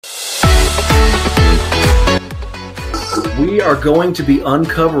we are going to be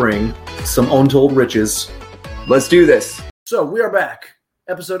uncovering some untold riches. Let's do this. So we are back.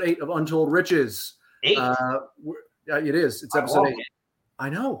 Episode 8 of Untold Riches. 8? It is. It's episode 8. I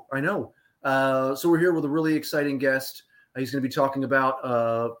know. So we're here with a really exciting guest. He's going to be talking about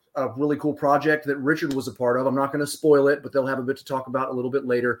a really cool project that Richard was a part of. I'm not going to spoil it, but they'll have a bit to talk about a little bit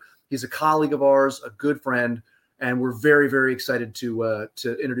later. He's a colleague of ours, a good friend, and we're very, very excited to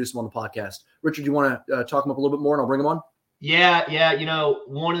introduce him on the podcast. Richard, you want to talk him up a little bit more, and I'll bring him on? Yeah. You know,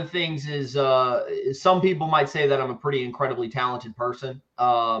 one of the things is some people might say that I'm a pretty incredibly talented person.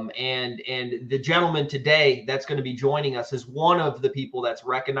 And the gentleman today that's going to be joining us is one of the people that's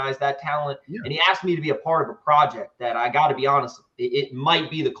recognized that talent. Yeah. And he asked me to be a part of a project that, I got to be honest, it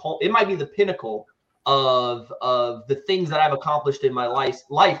might be the pinnacle of the things that I've accomplished in my life,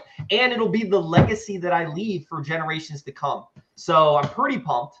 and it'll be the legacy that I leave for generations to come. So I'm pretty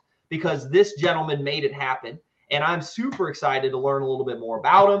pumped because this gentleman made it happen. And I'm super excited to learn a little bit more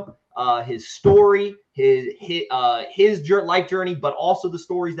about him, his story, his life journey, but also the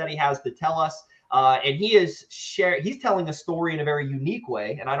stories that he has to tell us. And he's telling a story in a very unique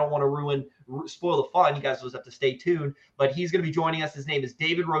way. And I don't want to spoil the fun. You guys will just have to stay tuned. But he's going to be joining us. His name is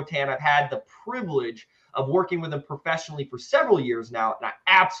David Rotan. I've had the privilege of working with him professionally for several years now, and I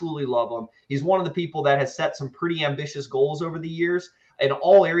absolutely love him. He's one of the people that has set some pretty ambitious goals over the years in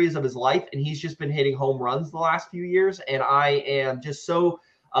all areas of his life, and he's just been hitting home runs the last few years. And I am just so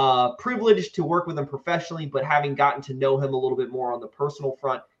privileged to work with him professionally, but having gotten to know him a little bit more on the personal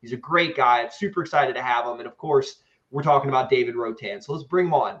front, he's a great guy. I'm super excited to have him. And of course, we're talking about David Rotan. So let's bring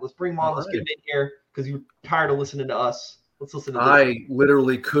him on. Let's get him in here because you're tired of listening to us. Let's listen to this. I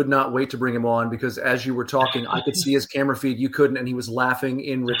literally could not wait to bring him on because as you were talking, I could see his camera feed. You couldn't, and he was laughing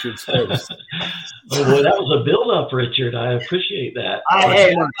in Richard's face. Oh, boy, that was a build-up, Richard. I appreciate that.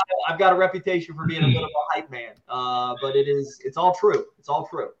 I've got a reputation for being a bit of a hype man, but it's all true. It's all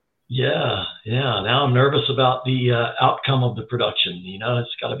true. Yeah. Now I'm nervous about the outcome of the production. You know, it's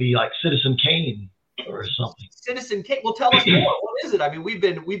got to be like Citizen Kane or something. Citizen Kane. Well, tell us more. What is it? I mean, we've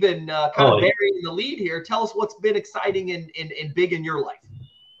been kind of burying the lead here. Tell us what's been exciting and big in your life.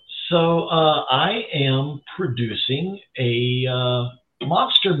 So I am producing a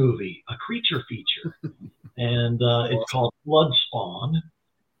monster movie, a creature feature, and it's called Bloodspawn,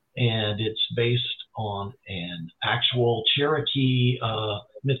 and it's based on an actual Cherokee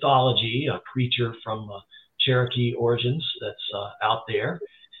mythology, a creature from Cherokee origins that's out there.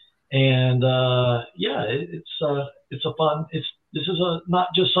 And it's a fun. This is not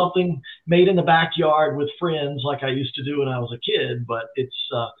just something made in the backyard with friends like I used to do when I was a kid, but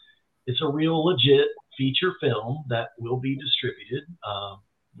it's a real legit feature film that will be distributed.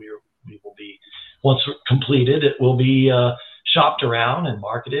 We will be, once completed, it will be shopped around and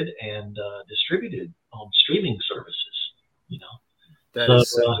marketed and distributed on streaming services. You know, that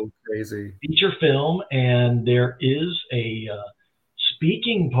is so crazy. Feature film, and there is a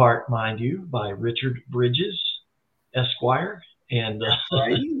speaking part, mind you, by Richard Bridges, Esquire. And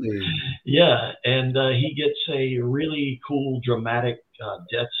he gets a really cool, dramatic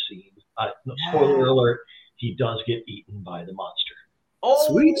death scene. Spoiler alert: he does get eaten by the monster. Oh,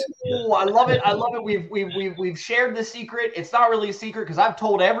 sweet! Yeah. I love it. We've shared the secret. It's not really a secret because I've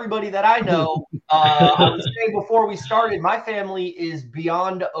told everybody that I know. I was saying before we started, my family is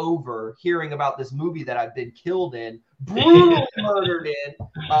beyond over hearing about this movie that I've been killed in, brutally murdered in,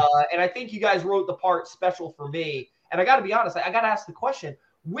 and I think you guys wrote the part special for me. And I got to be honest, I got to ask the question: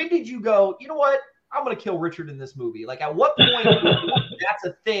 when did you go, you know what? I'm going to kill Richard in this movie. Like, at what point that's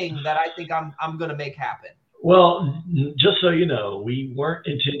a thing that I think I'm going to make happen? Well, just so you know, we weren't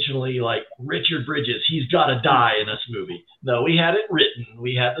intentionally like Richard Bridges, he's got to die in this movie. No, we had it written.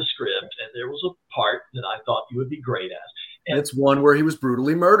 We had the script, and there was a part that I thought you would be great at. And it's one where he was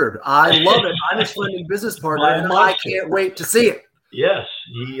brutally murdered. I love it. I'm his friend and business partner, and I can't wait to see it. Yes,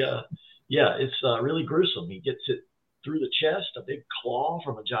 it's really gruesome. He gets it through the chest, a big claw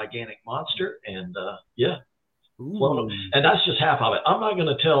from a gigantic monster, and and that's just half of it. I'm not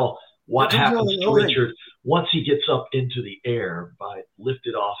going to tell what happens to Richard once he gets up into the air,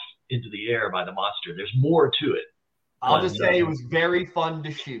 lifted off into the air by the monster. There's more to it. I'll just say it was very fun to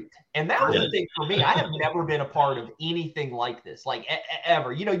shoot. And that was the thing for me. I have never been a part of anything like this, like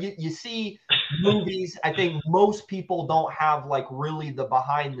ever. You know, you see movies. I think most people don't have like really the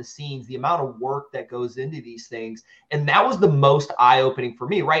behind the scenes, the amount of work that goes into these things. And that was the most eye-opening for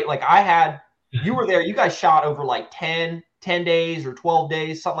me, right? Like you were there, you guys shot over like 10 days or 12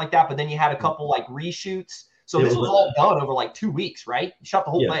 days, something like that. But then you had a couple like reshoots. So this was all done over like 2 weeks, right? You shot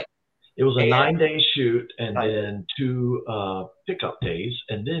the whole thing. It was a 9-day shoot and then 2 pickup days.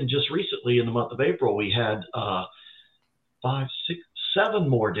 And then just recently in the month of April, we had 5, 6, 7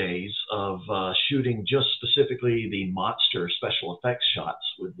 more days of shooting just specifically the monster special effects shots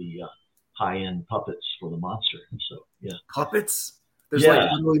with the high-end puppets for the monster. So, yeah. Puppets? There's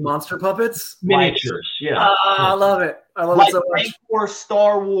like literally monster puppets? Miniatures, I love it. I love it so much. Like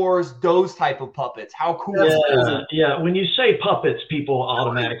Star Wars, those type of puppets. How cool is that? Yeah, when you say puppets, people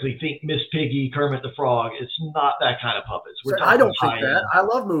automatically think Miss Piggy, Kermit the Frog. It's not that kind of puppets. I don't think that. I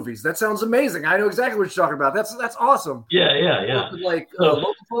love movies. That sounds amazing. I know exactly what you're talking about. That's awesome. Yeah. Like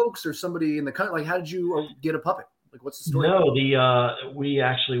local folks or somebody in the country. Like, how did you get a puppet? Like, what's the story? No, we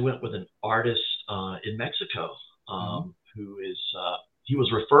actually went with an artist in Mexico who is he was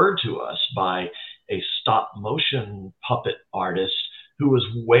referred to us by a stop motion puppet artist who was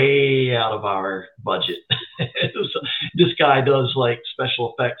way out of our budget. This guy does like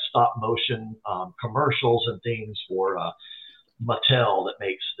special effects, stop motion commercials and things for Mattel that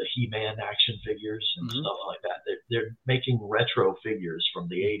makes the He-Man action figures and stuff like that. They're making retro figures from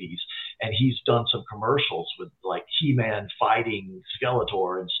the 80s, and he's done some commercials with like He-Man fighting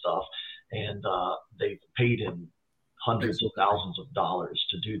Skeletor and stuff, and they paid him hundreds of thousands of dollars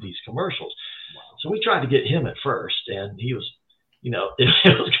to do these commercials. Wow. So we tried to get him at first, and he was, it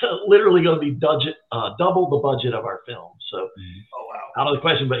was literally going to be double the budget of our film. So out of the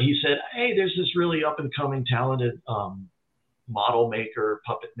question, but he said, hey, there's this really up and coming talented model maker,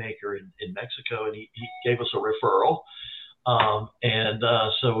 puppet maker in Mexico, and he gave us a referral.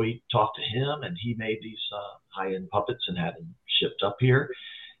 So we talked to him, and he made these high-end puppets and had them shipped up here.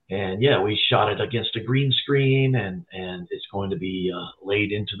 And we shot it against a green screen, and it's going to be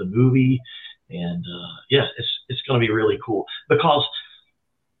laid into the movie. And it's going to be really cool because,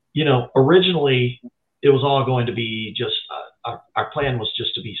 originally it was all going to be just our plan was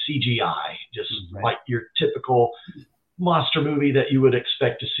just to be CGI, just like your typical monster movie that you would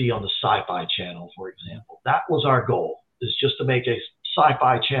expect to see on the Sci-Fi Channel, for example. That was our goal, is just to make a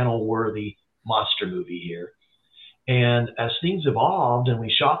Sci-Fi Channel worthy monster movie here. And as things evolved and we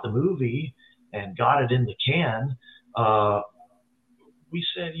shot the movie and got it in the can, we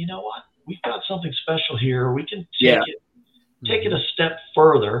said, you know what? We've got something special here. We can take it a step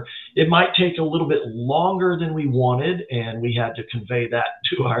further. It might take a little bit longer than we wanted, and we had to convey that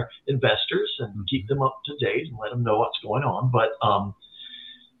to our investors and keep them up to date and let them know what's going on. But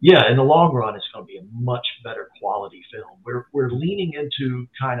in the long run, it's going to be a much better quality film. We're leaning into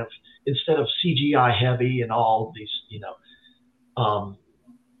kind of, instead of CGI heavy and all these,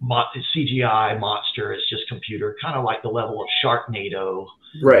 CGI monster is just computer, kind of like the level of Sharknado.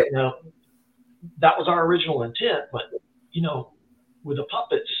 Right. That was our original intent, but with the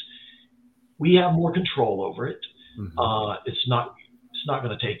puppets, we have more control over it. It's not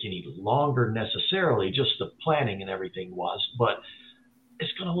going to take any longer necessarily, just the planning and everything was, but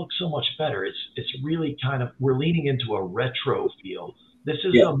it's going to look so much better. It's really kind of, we're leaning into a retro feel. This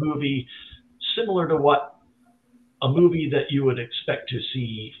is a movie similar to what a movie that you would expect to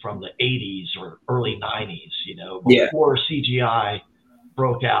see from the 80s or early 90s, before CGI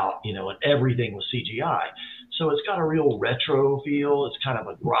broke out, and everything was CGI. So it's got a real retro feel. It's kind of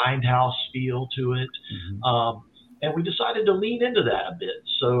a grindhouse feel to it. And we decided to lean into that a bit.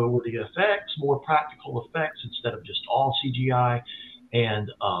 So with the effects, more practical effects instead of just all CGI,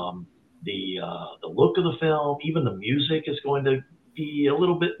 and the look of the film, even the music is going to be a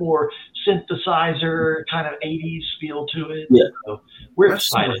little bit more synthesizer, kind of 80s feel to it. So we're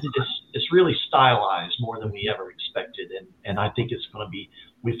excited. It's really stylized more than we ever expected. And I think it's going to be,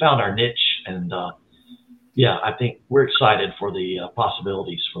 we found our niche, and I think we're excited for the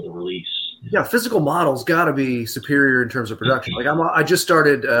possibilities for the release. Yeah, physical models got to be superior in terms of production. Like I just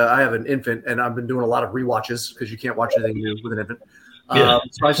started, I have an infant, and I've been doing a lot of rewatches because you can't watch anything new with an infant. So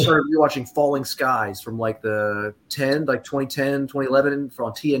I started rewatching Falling Skies from like 2010, 2011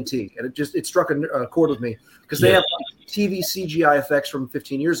 on TNT. And it struck a chord with me because they have TV CGI effects from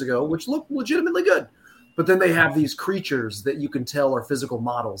 15 years ago, which look legitimately good. But then they have these creatures that you can tell are physical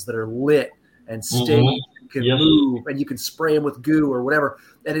models that are lit and staged, can move, and you can spray them with goo or whatever.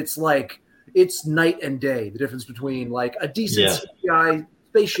 And it's like, it's night and day, the difference between like a decent CGI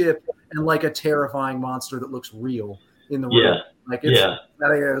spaceship and like a terrifying monster that looks real in the room. Like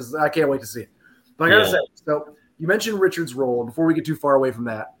I can't wait to see it. But I gotta say, so you mentioned Richard's role, and before we get too far away from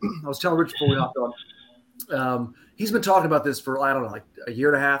that, I was telling Richard before we hopped on. He's been talking about this for, I don't know, like a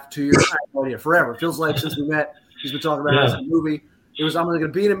year and a half, 2 years, I have no idea, forever. It feels like since we met, he's been talking about it as a movie. It was, I'm going to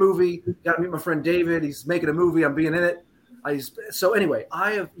be in a movie. Got to meet my friend David. He's making a movie. I'm being in it. So anyway,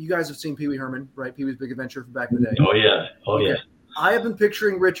 you guys have seen Pee Wee Herman, right? Pee Wee's Big Adventure from back in the day. Oh yeah. I have been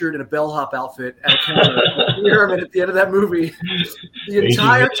picturing Richard in a bellhop outfit at a counter, Pee Wee Herman at the end of that movie, the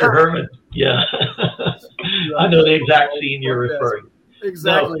entire time. Herman. Yeah. I know the exact scene you're referring to.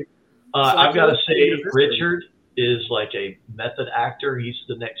 Exactly. No, I've got to say, Richard is like a method actor. He's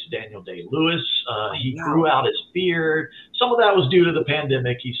the next Daniel Day-Lewis. He grew out his beard. Some of that was due to the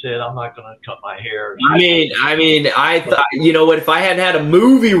pandemic. He said, "I'm not going to cut my hair." I thought, you know what? If I hadn't had a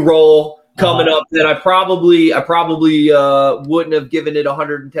movie role coming up, then I probably wouldn't have given it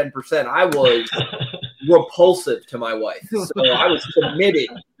 110%. I was repulsive to my wife, so I was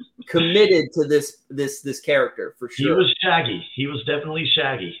committed to this character for sure. He was Shaggy. He was definitely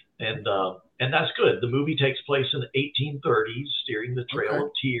Shaggy, and that's good. The movie takes place in the 1830s during the Trail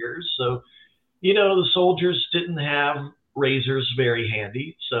of Tears. So, the soldiers didn't have razors very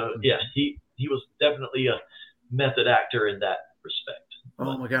handy. So, yeah, he was definitely a method actor in that respect.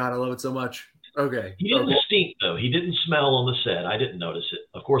 Oh, my God. I love it so much. Okay. He didn't stink, though. He didn't smell on the set. I didn't notice it.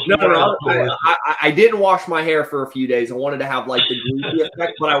 Of course, I didn't wash my hair for a few days. I wanted to have like the greasy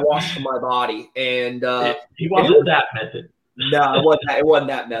effect, but I washed my body. And he wasn't that method. No, it wasn't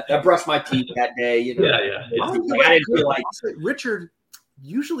that method. I brushed my teeth that day. Yeah. I didn't feel like Richard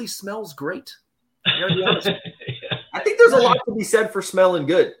usually smells great. I gotta be honest. I think there's a lot to be said for smelling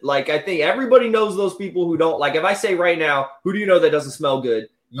good. Like, I think everybody knows those people who don't. Like, if I say right now, who do you know that doesn't smell good?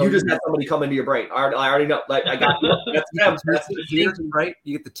 You just had somebody come into your brain. I already know. Like, I got you. That's them. That's the taste, right?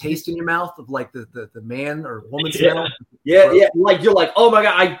 You get the taste in your mouth of like the man or woman smell. Yeah. Like, you're like, oh my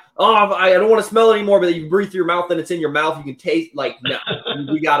God, I don't want to smell it anymore. But you breathe through your mouth, and it's in your mouth. You can taste. Like, no,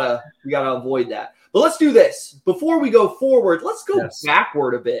 we gotta avoid that. But let's do this before we go forward. Let's go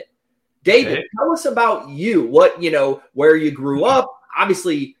backward a bit. David, tell us about you. Where you grew up.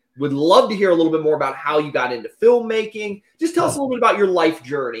 Obviously, would love to hear a little bit more about how you got into filmmaking. Just tell us a little bit about your life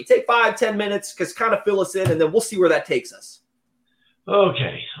journey. Take 5-10 minutes, because kind of fill us in, and then we'll see where that takes us.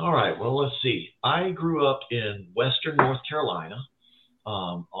 Okay. All right. Well, let's see. I grew up in Western North Carolina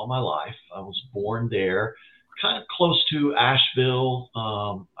all my life. I was born there, kind of close to Asheville.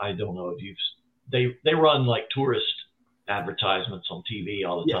 I don't know if they run like tourist advertisements on TV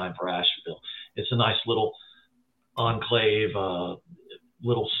all the time for Asheville. It's a nice little enclave,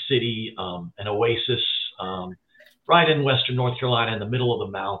 little city, an oasis, right in Western North Carolina in the middle of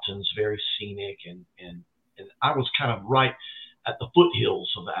the mountains, very scenic. And I was kind of right at the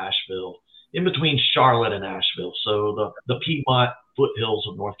foothills of Asheville, in between Charlotte and Asheville. So the Piedmont foothills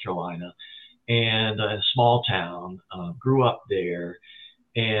of North Carolina, and a small town, grew up there.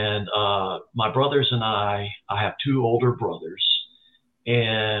 And my brothers and I have two older brothers,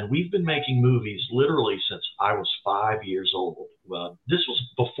 and we've been making movies literally since I was 5 years old. This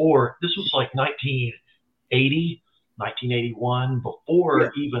was like 1980, 1981,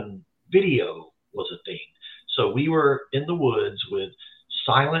 before even video was a thing. So we were in the woods with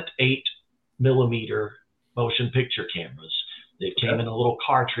silent 8mm motion picture cameras. They came in a little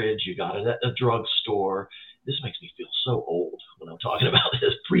cartridge. You got it at a drugstore. This makes me feel so old when I'm talking about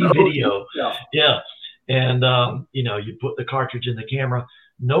this pre-video. Yeah. And, you put the cartridge in the camera,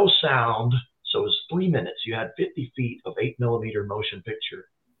 no sound. So it was 3 minutes. You had 50 feet of 8mm motion picture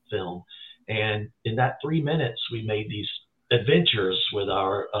film. And in that 3 minutes, we made these adventures with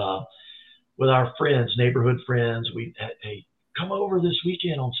our friends, neighborhood friends. Hey, come over this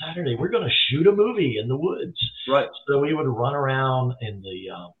weekend on Saturday. We're going to shoot a movie in the woods. Right. So we would run around in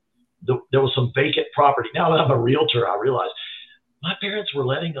there was some vacant property. Now that I'm a realtor, I realize my parents were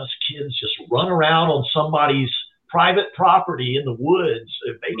letting us kids just run around on somebody's private property in the woods,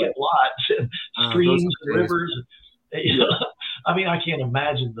 vacant lots, and streams, rivers. I mean, I can't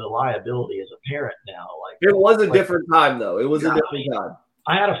imagine the liability as a parent now. It was a different time, though. It was a different time.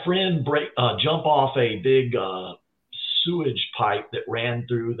 I had a friend jump off a big sewage pipe that ran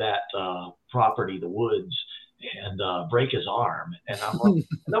through that property, the woods, and break his arm. And I'm like,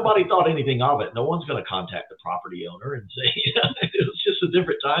 nobody thought anything of it. No one's going to contact the property owner and say, it was just a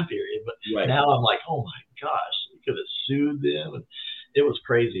different time period. But now I'm like, oh my gosh, we could have sued them. And it was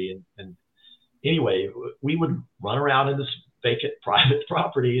crazy. And anyway, we would run around in this vacant private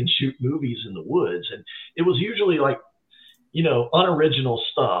property and shoot movies in the woods. And it was usually like, unoriginal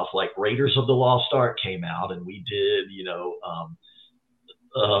stuff, like Raiders of the Lost Ark came out, and we did,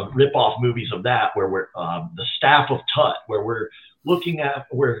 rip-off movies of that, where we're the staff of Tut, where we're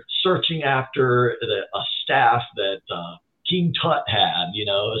searching after a staff that King Tut had,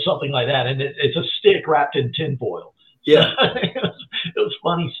 something like that, and it's a stick wrapped in tinfoil. Yeah, it was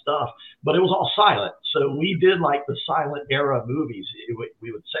funny stuff, but it was all silent. So we did like the silent era movies.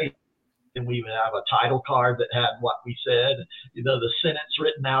 We would say, and we would have a title card that had what we said, the sentence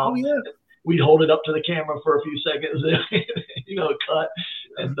written out. Oh, yeah. We'd hold it up to the camera for a few seconds, cut,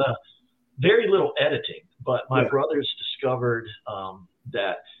 and very little editing. But my brothers discovered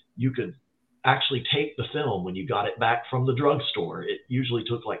that you could actually take the film when you got it back from the drugstore. It usually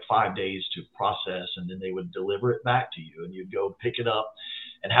took like 5 days to process, and then they would deliver it back to you, and you'd go pick it up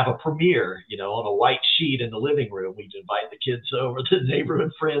and have a premiere, you know, on a white sheet in the living room. We'd invite the kids over, the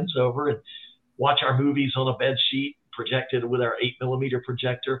neighborhood friends over, and watch our movies on a bed sheet projected with our 8mm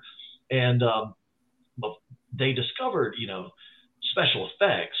projector. And they discovered, you know, special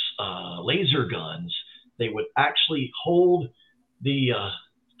effects, laser guns. They would actually hold the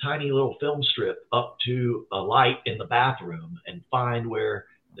tiny little film strip up to a light in the bathroom and find where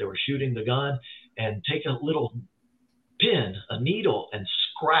they were shooting the gun and take a little pin, a needle, and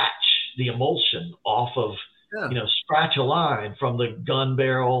scratch the emulsion off of, you know, scratch a line from the gun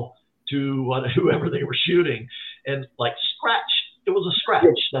barrel to whoever they were shooting, and like scratch. It was a scratch.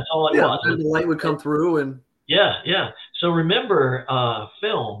 That's all it was. And the light would come through, and yeah. So remember,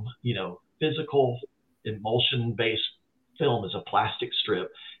 film, you know, physical emulsion-based film is a plastic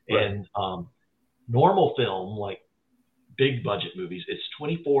strip, and normal film, like big budget movies, it's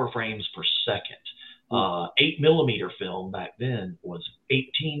 24 frames per second. 8mm film back then was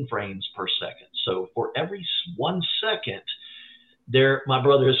 18 frames per second. So for every 1 second, my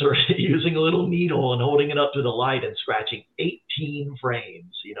brothers are using a little needle and holding it up to the light and scratching 18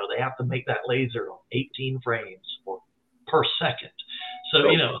 frames. You know, they have to make that laser on 18 frames per second. So,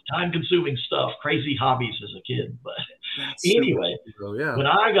 you know, time-consuming stuff, crazy hobbies as a kid. But anyway, when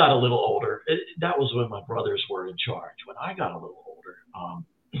I got a little older, that was when my brothers were in charge. When I got a little older,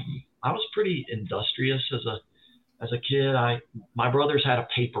 I was pretty industrious as a kid. My brothers had a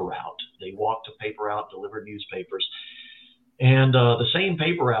paper route. They walked a paper route, delivered newspapers. And the same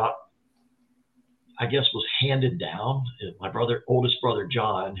paper route, I guess, was handed down. My oldest brother,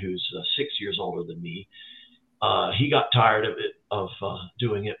 John, who's 6 years older than me, he got tired of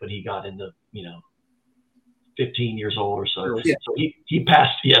doing it when he got into, 15 years old or so. Yeah. So he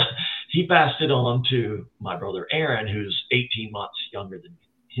passed it on to my brother Aaron, who's 18 months younger than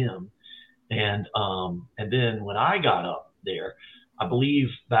him. And then when I got up there, I believe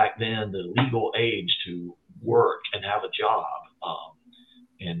back then the legal age to work and have a job,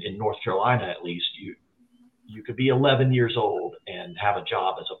 and in North Carolina at least, you could be 11 years old and have a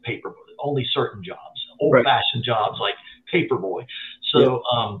job as a paper boy. Only certain jobs, old-fashioned jobs like paper boy. So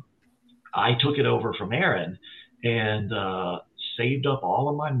I took it over from Aaron and saved up all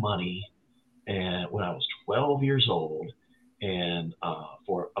of my money, and when I was 12 years old, and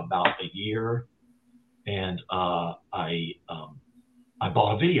for about a year, and I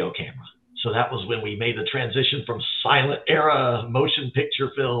bought a video camera. So that was when we made the transition from silent era motion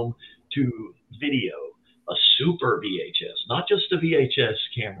picture film to video, a super VHS, not just a VHS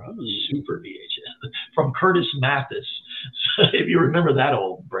camera, a super VHS from Curtis Mathis. So if you remember that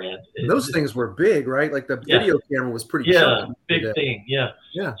old brand. Those things were big, right? Like the video camera was pretty big thing. Yeah.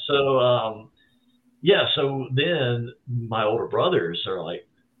 So, so then my older brothers are like,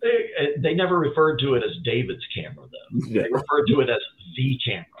 they never referred to it as David's camera, though. They referred to it as the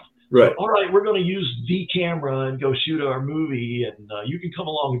camera. Right. So, all right, we're going to use the camera and go shoot our movie, and you can come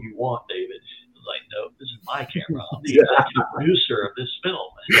along if you want, David. I was like, no, this is my camera. I'm the executive producer of this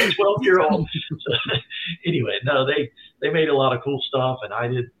film. 12-year-old. So, anyway, no, they made a lot of cool stuff, and I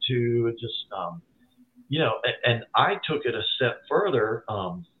did too. And just, and I took it a step further.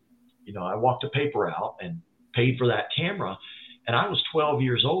 I walked a paper out and paid for that camera, and I was 12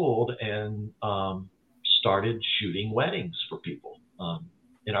 years old and started shooting weddings for people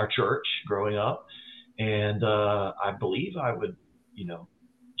in our church growing up. And I believe I would,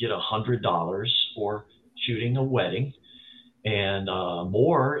 get $100 for shooting a wedding, and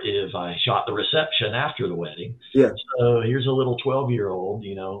more if I shot the reception after the wedding. Yeah. So here's a little 12-year-old,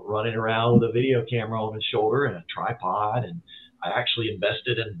 running around with a video camera on his shoulder and a tripod. And I actually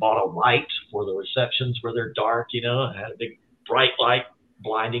invested and bought a light for the receptions where they're dark, and had a big bright light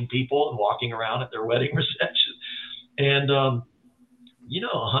blinding people and walking around at their wedding reception. And, $100,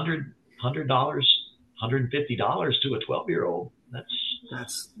 $150 to a 12-year-old.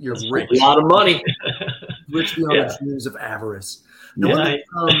 That's rich. A lot of money. Rich beyond the dreams of avarice. Now, what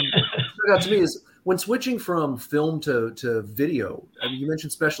stuck out to me is when switching from film to video. I mean, you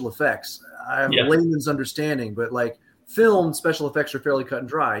mentioned special effects. I have a layman's understanding, but like film special effects are fairly cut and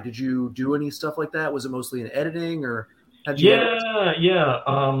dry. Did you do any stuff like that? Was it mostly in editing, or had you?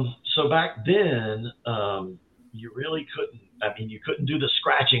 So back then, you really couldn't. I mean, you couldn't do the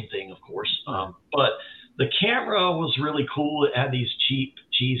scratching thing, of course, but the camera was really cool. It had these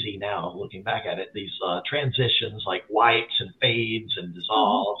cheesy now, looking back at it, these transitions like wipes and fades and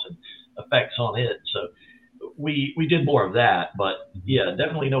dissolves and effects on it. So we did more of that, but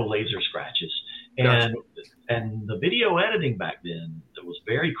definitely no laser scratches. And the video editing back then, it was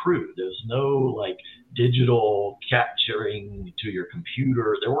very crude. There was no like digital capturing to your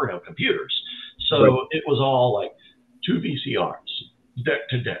computer. There were no computers. So it was all like 2 VCRs, deck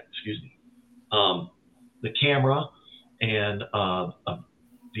to deck, the camera and a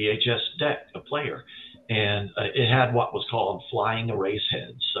VHS deck, a player. And it had what was called flying erase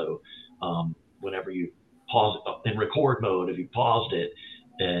heads. So whenever you pause in record mode, if you paused it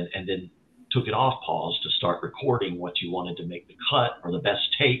and then took it off pause to start recording what you wanted to make the cut or the best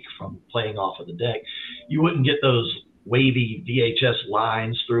take from playing off of the deck, you wouldn't get those wavy VHS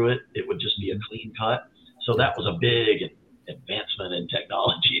lines through it. It would just be a clean cut. So that was a big advancement in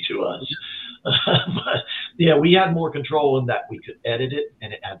technology to us. But yeah, we had more control in that we could edit it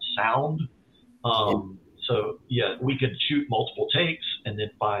and it had sound. So yeah, we could shoot multiple takes and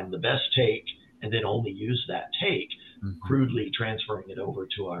then find the best take and then only use that take, crudely transferring it over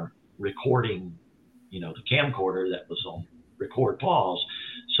to our recording, the camcorder that was on record pause.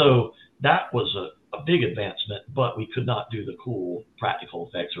 So that was a big advancement, but we could not do the cool practical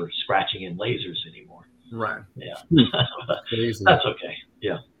effects or scratching in lasers anymore. Right. Yeah. That's okay.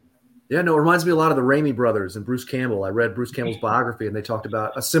 Yeah. Yeah, no, it reminds me a lot of the Raimi brothers and Bruce Campbell. I read Bruce Campbell's biography, and they talked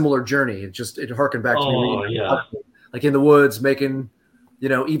about a similar journey. It harkened back to me, like in the woods, making,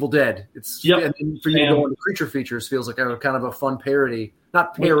 Evil Dead. It's and for you to go into creature features feels like a kind of a fun parody,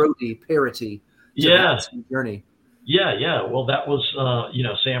 not parody. Journey. Yeah. Well, that was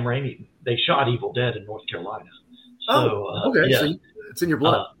Sam Raimi. They shot Evil Dead in North Carolina. So, okay. Yeah. So it's in your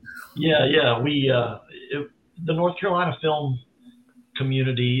blood. Yeah. We the North Carolina film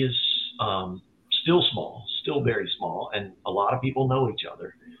community is still small, still very small, and a lot of people know each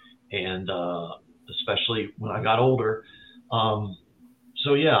other, and especially when I got older.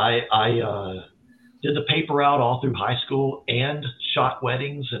 So yeah, I did the paper route all through high school and shot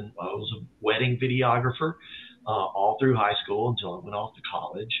weddings, and I was a wedding videographer all through high school until I went off to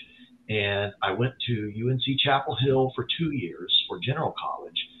college. And I went to UNC Chapel Hill for 2 years for general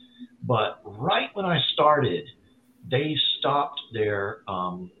college. But right when I started, they stopped their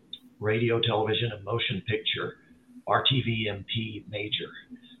radio, television, and motion picture, RTVMP major,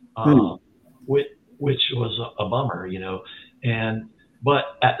 which was a bummer, But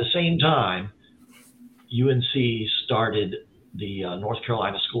at the same time, UNC started the North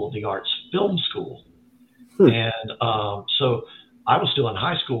Carolina School of the Arts Film School. And so I was still in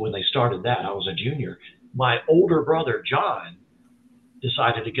high school when they started that. I was a junior. My older brother, John,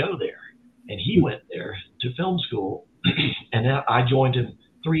 decided to go there. And he went there to film school. And I joined him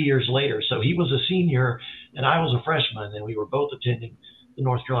 3 years later. So he was a senior and I was a freshman. And we were both attending the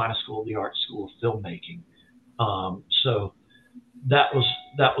North Carolina School of the Arts School of Filmmaking. So that was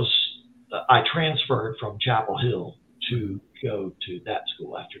I transferred from Chapel Hill to go to that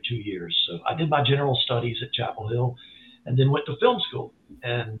school after 2 years. So I did my general studies at Chapel Hill and then went to film school,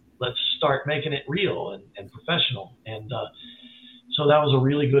 and let's start making it real and professional. And so that was a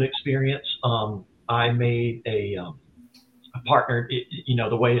really good experience. I made a partner.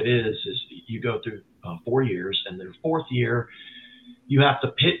 The way it is you go through 4 years, and the fourth year you have to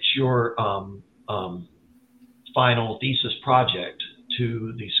pitch your final thesis project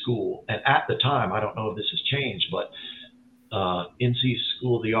to the school. And at the time, I don't know if this has changed, but NC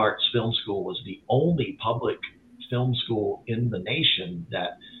School of the Arts Film School was the only public film school in the nation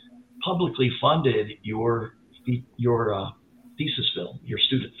that publicly funded your thesis film, your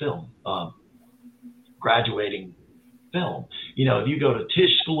student film, graduating film. If you go to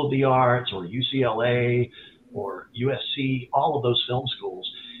Tisch School of the Arts or UCLA or USC, all of those film schools,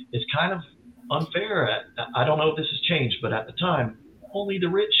 it's kind of unfair. I don't know if this has changed, but at the time, only the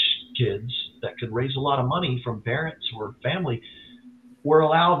rich kids that could raise a lot of money from parents or family were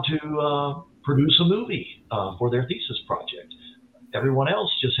allowed to produce a movie for their thesis project. Everyone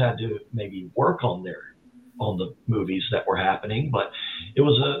else just had to maybe work on the movies that were happening, but it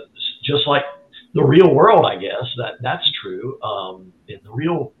was just like the real world, I guess, that's true. In the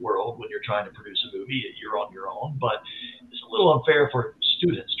real world, when you're trying to produce a movie, you're on your own, but it's a little unfair for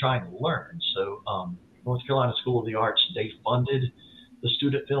students trying to learn. So North Carolina School of the Arts, they funded the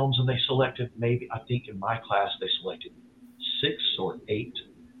student films, and they selected I think in my class, they selected 6 or 8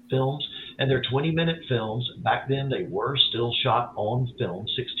 films, and they're 20-minute films. Back then, they were still shot on film,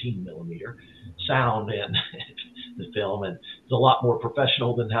 16 millimeter sound in the film, and it's a lot more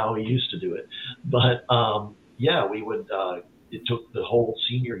professional than how we used to do it. But we would. It took the whole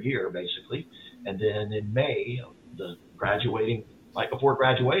senior year basically, and then in May, right before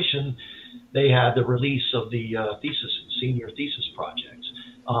graduation, they had the release of the senior thesis projects.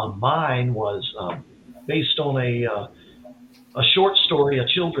 Mine was based on a short story, a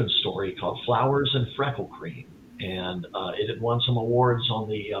children's story called Flowers and Freckle Cream. And it had won some awards on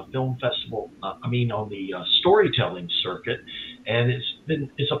the film festival, on the storytelling circuit. And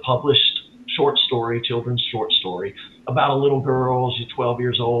it's a published short story, children's short story about a little girl. She's 12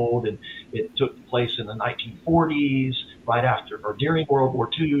 years old, and it took place in the 1940s, right after or during World War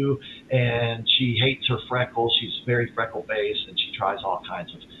II. And she hates her freckles. She's very freckle-based, and she tries all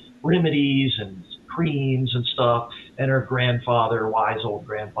kinds of remedies and creams and stuff. And her grandfather, wise old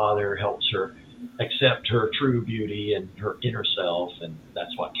grandfather, helps her accept her true beauty and her inner self, and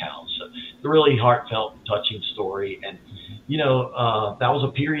that's what counts. So it's a really heartfelt, touching story. And that was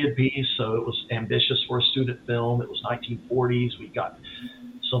a period piece, so it was ambitious for a student film. It was 1940s. We got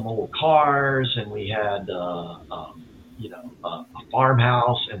some old cars, and we had a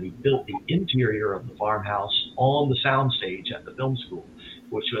farmhouse, and we built the interior of the farmhouse on the soundstage at the film school,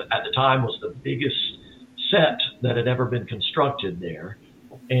 which at the time was the biggest set that had ever been constructed there.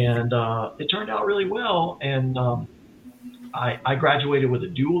 And it turned out really well. And I graduated with a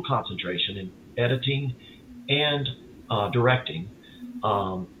dual concentration in editing and directing.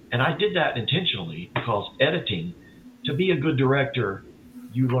 And I did that intentionally because editing, to be a good director,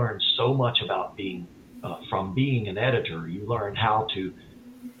 you learn so much about from being an editor. You learn how to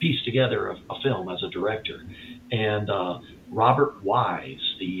piece together a film as a director. And Robert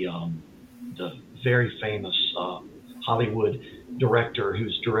Wise, the very famous Hollywood director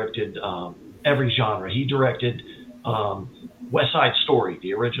who's directed every genre. He directed West Side Story,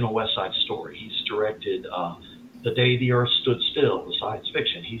 the original West Side Story. He's directed The Day the Earth Stood Still, the science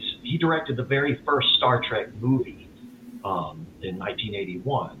fiction. He directed the very first Star Trek movie in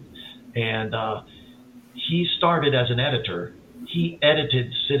 1981. And he started as an editor. He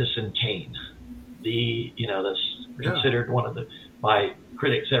edited Citizen Kane. That's considered one of by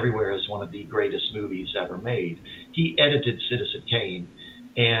critics everywhere as one of the greatest movies ever made. He edited Citizen Kane,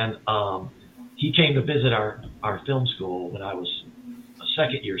 and he came to visit our film school when I was a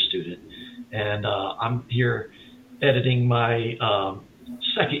second-year student, and I'm here editing my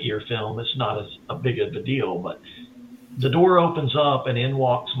second-year film. It's not as a big of a deal, but the door opens up, and in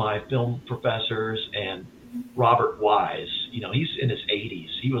walks my film professors and Robert Wise. He's in his 80s.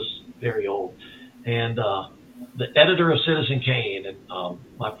 He was very old, and the editor of Citizen Kane, and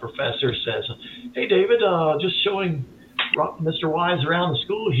my professor says, "Hey, David, just showing Mr. Wise around the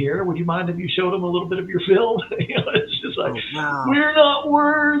school here. Would you mind if you showed him a little bit of your film?" It's just like, We're not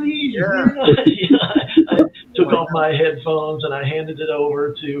worthy. Yeah. We're not. I took off my headphones and I handed it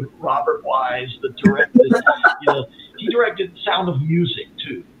over to Robert Wise, the director. He directed Sound of Music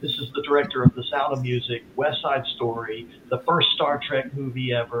too. This is the director of The Sound of Music, West Side Story, the first Star Trek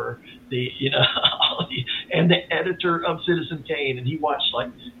movie ever, and the editor of Citizen Kane. And he watched like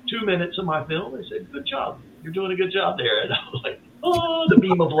 2 minutes of my film and said, "Good job. You're doing a good job there." And I was like, "Oh," the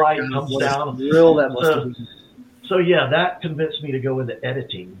beam of light comes down. So yeah, that convinced me to go into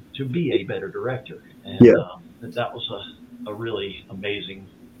editing to be a better director. And that was a really amazing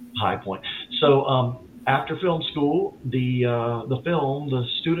high point. So after film school, the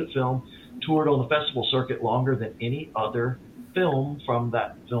student film, toured on the festival circuit longer than any other film from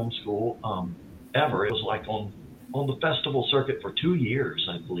that film school ever. It was like on the festival circuit for 2 years,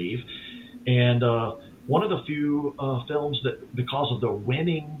 I believe. And one of the few films that, because of the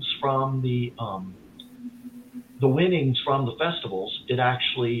winnings from the festivals, it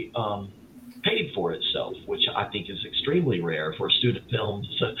actually paid for itself, which I think is extremely rare for a student film.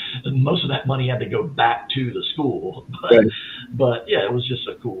 So most of that money had to go back to the school. But yeah, it was just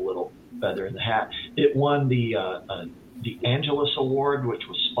a cool little feather in the hat. It won the Angelus Award, which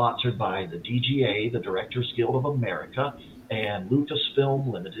was sponsored by the DGA, the Directors Guild of America, and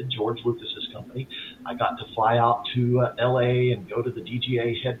Lucasfilm Limited, George Lucas's company. I got to fly out to LA and go to the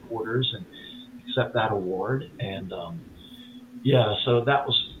DGA headquarters and accept that award. And so that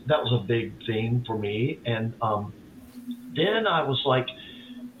was a big thing for me. And then I was like,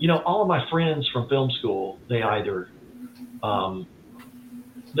 all of my friends from film school, they either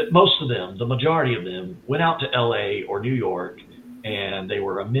most of them, the majority of them, went out to LA or New York, and they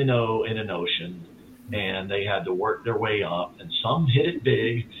were a minnow in an ocean, and they had to work their way up. And some hit it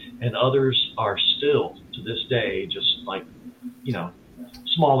big, and others are still to this day just like,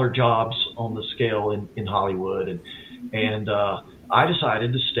 smaller jobs on the scale in Hollywood. And I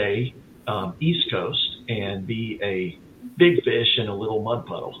decided to stay East Coast and be a big fish in a little mud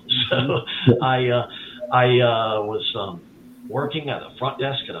puddle. So I was working at a front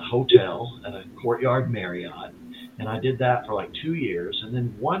desk at a hotel at a Courtyard Marriott, and I did that for like 2 years. And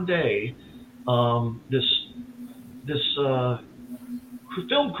then one day, this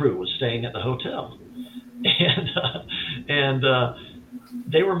film crew was staying at the hotel, and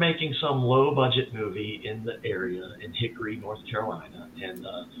they were making some low budget movie in the area in Hickory, North Carolina, and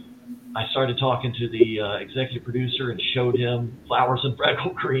I started talking to the executive producer and showed him Flowers and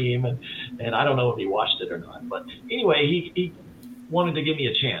Freckle Cream, and I don't know if he watched it or not, but anyway, he wanted to give me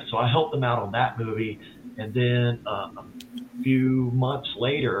a chance, so I helped him out on that movie, and then a few months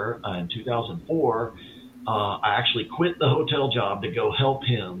later, in 2004, I actually quit the hotel job to go help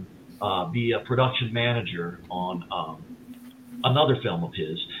him be a production manager on another film of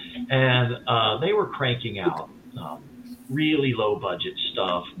his, and they were cranking out really low budget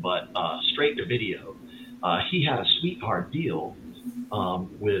stuff, but straight to video. He had a sweetheart deal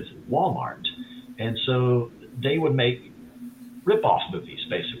with Walmart, and so they would make rip-off movies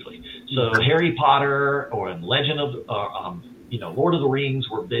basically. So Harry Potter or Legend of Lord of the Rings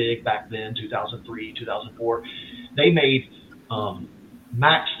were big back then, 2003, 2004. They made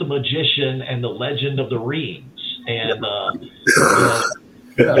Max the Magician and the Legend of the Rings, and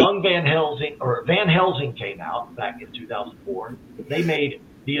Young Van Helsing came out back in 2004. They made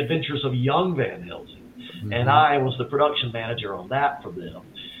The Adventures of Young Van Helsing, and I was the production manager on that for them.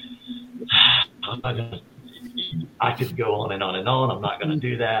 I could go on and on and on. I'm not going to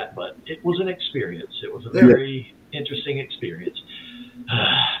do that, but it was an experience. It was a very interesting experience.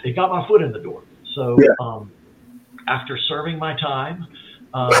 It got my foot in the door. So after serving my time,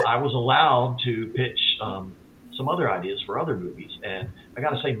 I was allowed to pitch some other ideas for other movies, and I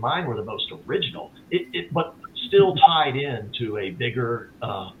got to say mine were the most original. But still tied into a bigger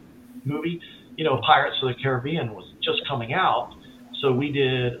movie. Pirates of the Caribbean was just coming out, so we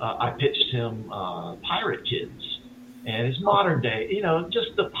did. I pitched him Pirate Kids, and his modern day,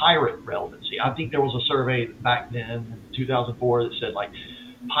 just the pirate relevancy. I think there was a survey back then in 2004 that said like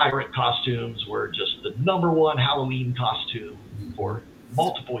pirate costumes were just the #1 Halloween costume for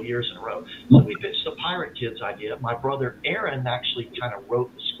multiple years in a row. So we pitched the Pirate Kids idea. My brother Aaron actually kind of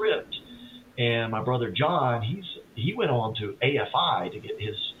wrote the script, and my brother John, he went on to AFI to get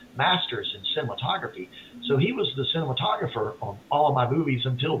his master's in cinematography. So he was the cinematographer on all of my movies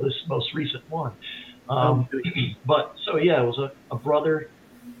until this most recent one. But so it was a brother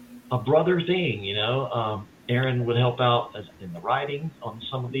thing, Aaron would help out in the writing on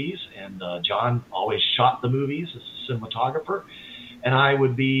some of these, and John always shot the movies as a cinematographer, and I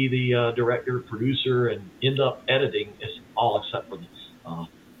would be the director, producer, and end up editing all except for the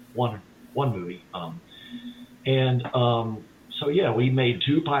one movie. So we made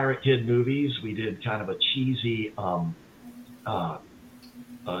 2 Pirate Kid movies. We did kind of a cheesy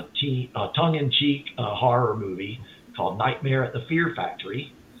tongue-in-cheek horror movie called Nightmare at the Fear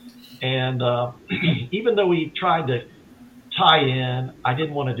Factory. And even though we tried to tie in, I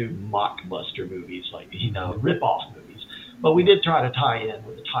didn't want to do mockbuster movies like, rip-off movies. But we did try to tie in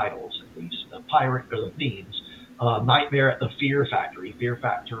with the titles, at least, the themes. Nightmare at the Fear Factory. Fear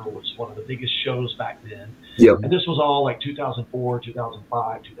Factor was one of the biggest shows back then. Yep. And this was all like 2004,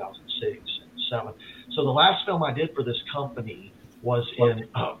 2005, 2006, and 2007. So the last film I did for this company was in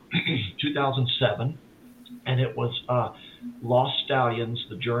 2007, and it was Lost Stallions,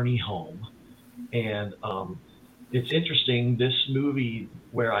 The Journey Home. And it's interesting, this movie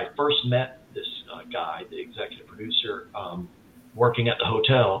where I first met this guy, the executive producer, working at the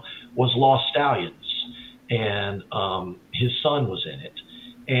hotel, was Lost Stallions. And his son was in it,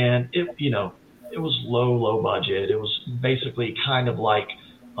 and it was low budget. It was basically kind of like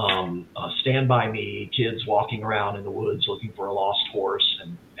Stand By Me, kids walking around in the woods looking for a lost horse,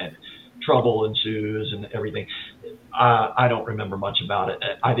 and trouble ensues and everything. I don't remember much about it.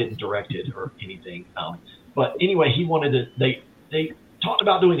 I didn't direct it or anything. But anyway, he wanted to. They talked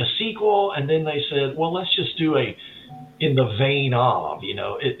about doing a sequel, and then they said, well, let's just do in the vein of,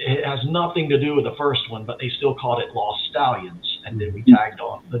 it has nothing to do with the first one, but they still called it Lost Stallions, and then we tagged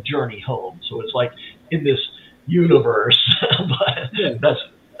on The Journey Home. So it's like in this universe, but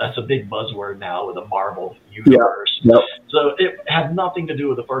that's a big buzzword now with the Marvel universe. Yeah. Yep. So it had nothing to do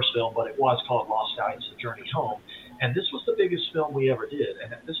with the first film, but it was called Lost Stallions, The Journey Home. And this was the biggest film we ever did.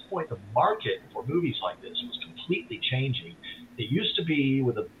 And at this point, the market for movies like this was completely changing. It used to be,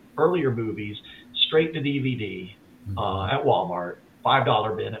 with the earlier movies, straight to DVD, at Walmart,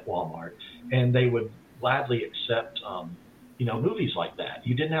 $5 bin at Walmart, and they would gladly accept, movies like that.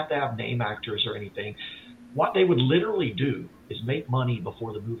 You didn't have to have name actors or anything. What they would literally do is make money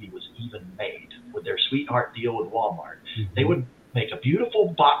before the movie was even made with their sweetheart deal with Walmart. Mm-hmm. They would make a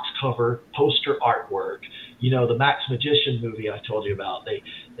beautiful box cover poster artwork. The Max Magician movie I told you about,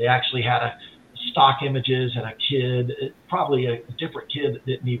 they actually had stock images and a kid, probably a different kid that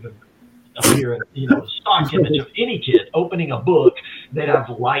didn't even appear, stock image of any kid opening a book. They'd have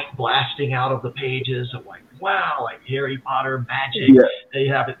light blasting out of the pages of like, wow, like Harry Potter magic. Yeah. They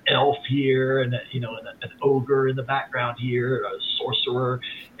have an elf here and an ogre in the background here, a sorcerer,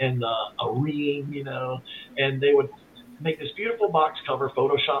 and a ring, and they would make this beautiful box cover,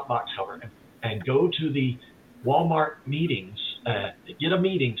 Photoshop box cover, and go to the Walmart meetings, get a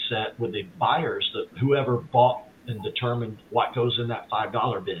meeting set with the buyers, whoever bought and determined what goes in that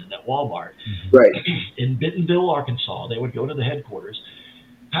 $5 bin at Walmart. Right. In Bentonville, Arkansas, they would go to the headquarters,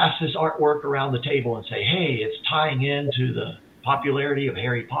 pass this artwork around the table and say, hey, it's tying into the popularity of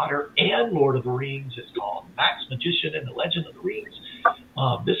Harry Potter and Lord of the Rings. It's called Max Magician and the Legend of the Rings.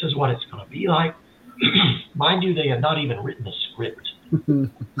 This is what it's going to be like. Mind you, they had not even written the script.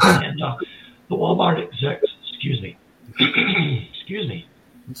 And the Walmart execs, excuse me.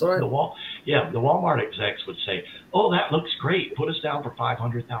 I'm sorry. The Walmart execs would say, oh, that looks great. Put us down for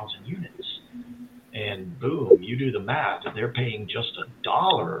 500,000 units. And boom, you do the math, and they're paying just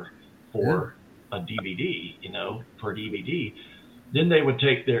 $1 for a DVD, per DVD. Then they would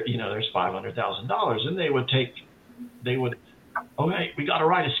take there's $500,000, and they would, okay, we got to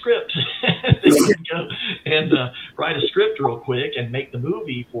write a script. They would go and write a script real quick and make the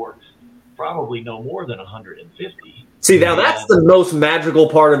movie for probably no more than 150. See, now that's the most magical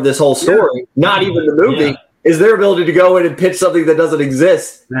part of this whole story. Not even the movie is their ability to go in and pitch something that doesn't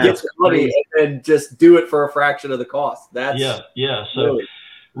exist, get some money, and just do it for a fraction of the cost. That's So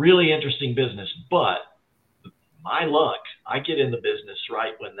really interesting business. But my luck, I get in the business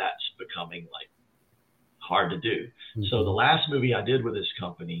right when that's becoming like hard to do. Mm-hmm. So the last movie I did with this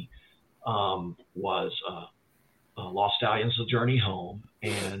company was Lost Stallions: The Journey Home,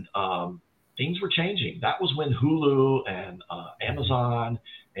 and things were changing. That was when Hulu and Amazon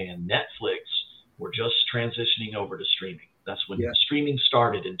and Netflix were just transitioning over to streaming. That's when streaming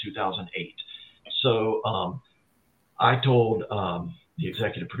started in 2008. So I told the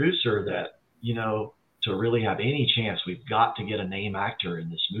executive producer that, to really have any chance, we've got to get a name actor in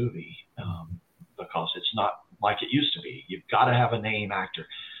this movie because it's not like it used to be. You've got to have a name actor.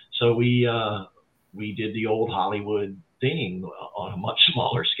 So we did the old Hollywood thing on a much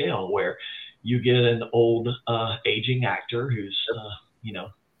smaller scale where you get an old aging actor who's,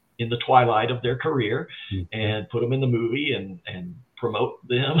 in the twilight of their career and put them in the movie and promote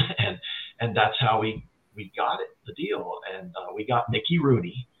them. And that's how we got it, the deal. And we got Mickey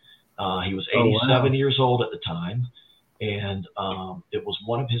Rooney. He was 87 years old at the time. And it was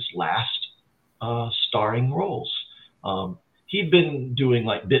one of his last starring roles. He'd been doing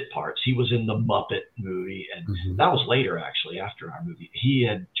like bit parts. He was in the Muppet movie, and that was later, actually, after our movie. He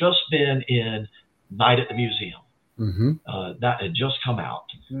had just been in Night at the Museum. That had just come out.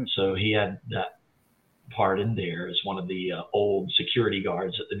 So he had that part in there as one of the old security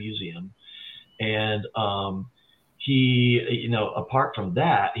guards at the museum. And he, apart from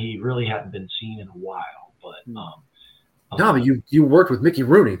that, he really hadn't been seen in a while. But you worked with Mickey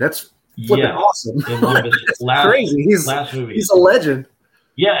Rooney. That's flipping awesome. That's crazy. Last movie. He's a legend.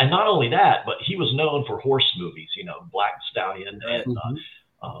 Yeah, and not only that, but he was known for horse movies, Black Stallion and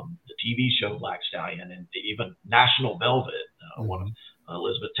the TV show Black Stallion, and even National Velvet, one of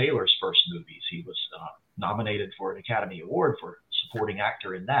Elizabeth Taylor's first movies. He was nominated for an Academy Award for supporting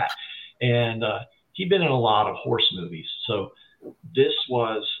actor in that. And he'd been in a lot of horse movies. So this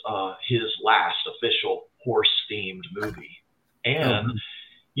was his last official horse-themed movie. And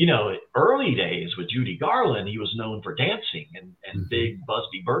early days with Judy Garland, he was known for dancing and big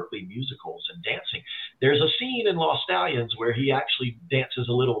Busby Berkeley musicals and dancing. There's a scene in Lost Stallions where he actually dances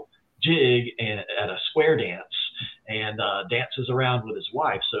a little jig at a square dance and dances around with his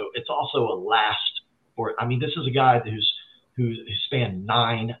wife. So it's also a last this is a guy who spanned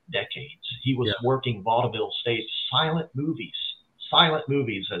 9 decades. He was working vaudeville stage, silent movies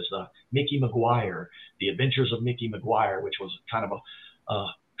as Mickey Maguire, The Adventures of Mickey Maguire, which was kind of a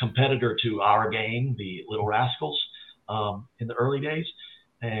competitor to our gang, the Little Rascals, in the early days.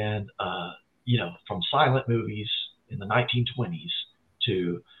 And, from silent movies in the 1920s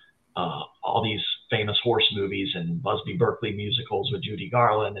to all these famous horse movies and Busby Berkeley musicals with Judy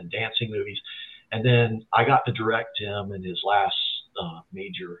Garland and dancing movies. And then I got to direct him in his last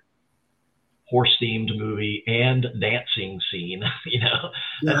major horse-themed movie and dancing scene.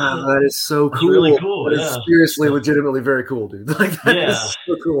 That is so cool. Really cool. That is seriously, legitimately very cool, dude. Like that is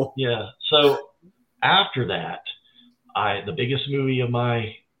so cool. Yeah. So after that, the biggest movie of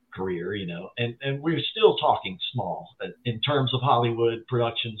my career, and we're still talking small in terms of Hollywood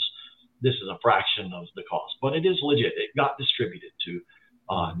productions. This is a fraction of the cost, but it is legit. It got distributed to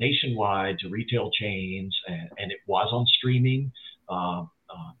nationwide to retail chains, and it was on streaming.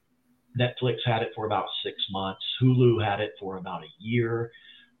 Netflix had it for about 6 months. Hulu had it for about a year.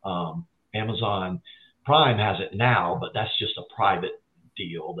 Amazon Prime has it now, but that's just a private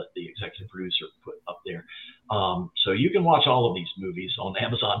deal that the executive producer put up there. So you can watch all of these movies on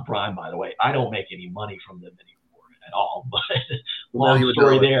Amazon Prime, by the way. I don't make any money from them anymore at all, but long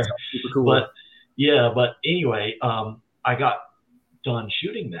story there. Super cool. But anyway, I got done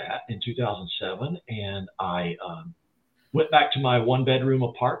shooting that in 2007, and I went back to my 1-bedroom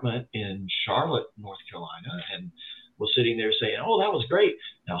apartment in Charlotte, North Carolina, and was sitting there saying, "Oh, that was great.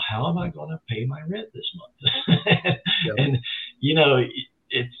 Now, how am I going to pay my rent this month?" And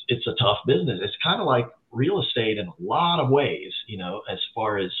it's a tough business. It's kind of like real estate in a lot of ways, as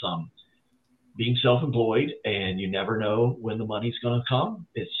far as being self-employed, and you never know when the money's going to come.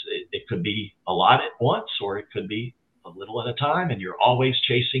 It could be a lot at once, or it could be a little at a time, and you're always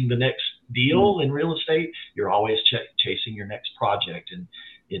chasing the next deal in real estate. You're always chasing your next project in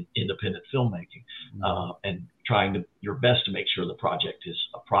independent filmmaking, and trying your best to make sure the project is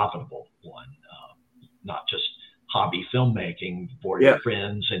a profitable one, not just hobby filmmaking for your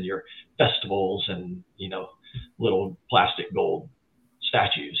friends and your festivals and little plastic gold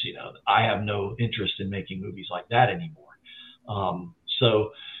statues. I have no interest in making movies like that anymore.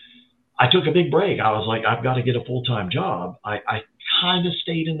 So I took a big break. I was like, I've got to get a full-time job. I kind of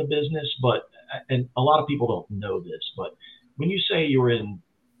stayed in the business, and a lot of people don't know this, but when you say you're in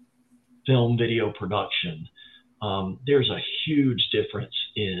film video production, there's a huge difference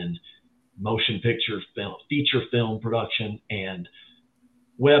in motion picture film, feature film production, and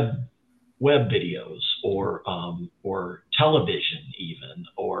web videos, or television even,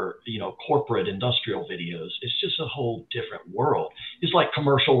 or corporate industrial videos. It's just a whole different world. It's like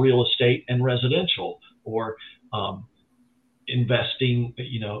commercial real estate and residential, or investing,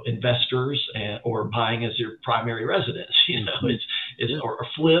 investors, or buying as your primary residence. Or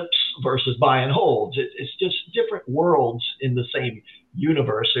flips versus buy and holds. It's just different worlds in the same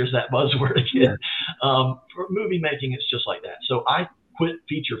universe. There's that buzzword again. For movie making, it's just like that. So I quit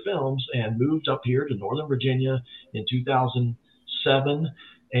feature films and moved up here to Northern Virginia in 2007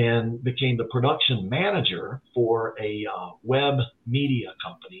 and became the production manager for a web media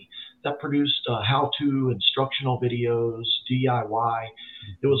company that produced how-to instructional videos, DIY.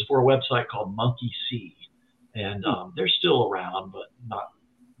 It was for a website called Monkey See, and they're still around, but not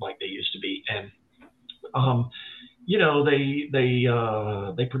like they used to be. And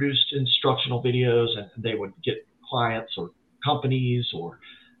they produced instructional videos, and they would get clients or companies or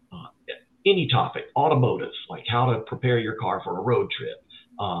any topic, automotive, like how to prepare your car for a road trip,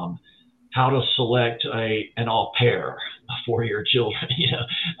 how to select an au pair for your children,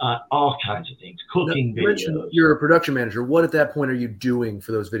 all kinds of things, cooking videos. You're a production manager. What at that point are you doing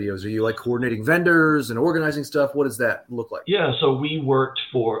for those videos? Are you like coordinating vendors and organizing stuff? What does that look like? Yeah, so we worked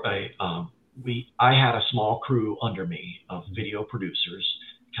for I had a small crew under me of video producers,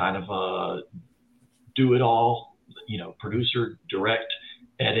 kind of do it all, producer, direct,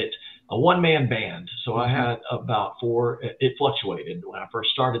 edit, a one-man band. So I had about 4, it fluctuated. When I first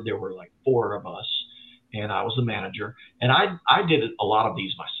started, there were like 4 of us, and I was the manager. And I did a lot of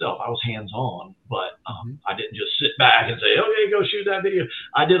these myself. I was hands-on, but I didn't just sit back and say, okay, go shoot that video.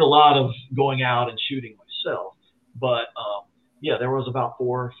 I did a lot of going out and shooting myself. But there was about 4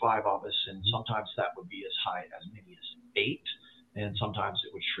 or 5 of us, and sometimes that would be as high as many as 8, and sometimes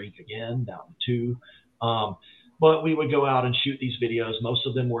it would shrink again down to 2. But we would go out and shoot these videos. Most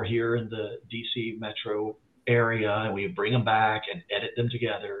of them were here in the DC metro area, and we would bring them back and edit them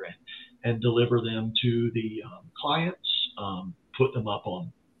together and deliver them to the clients, put them up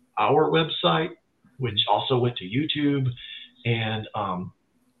on our website, which also went to YouTube, and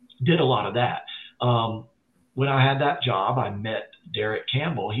did a lot of that. When I had that job, I met Derek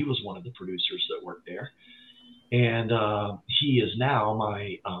Campbell. He was one of the producers that worked there, and he is now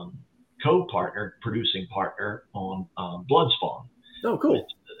my co-partner, producing partner on Bloodspawn. Oh, cool.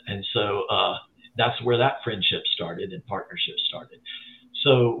 And so that's where that friendship started and partnership started.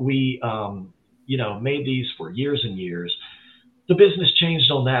 So we, made these for years and years. The business changed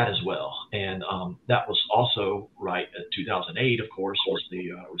on that as well. And that was also right at 2008, of course, was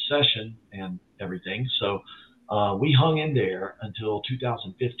the recession and everything. So we hung in there until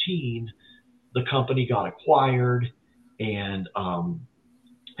 2015. The company got acquired, and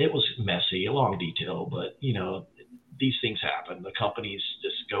it was messy, a long detail, but these things happen. The companies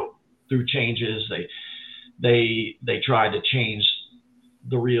just go through changes. They try to change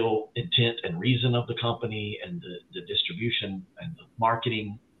the real intent and reason of the company, and the distribution and the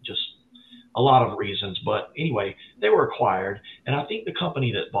marketing, just a lot of reasons. But anyway, they were acquired, and I think the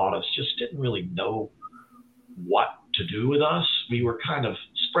company that bought us just didn't really know what to do with us. We were kind of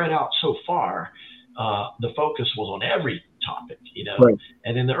spread out so far, the focus was on every topic, Right.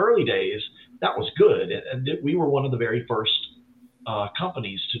 And in the early days, that was good. And we were one of the very first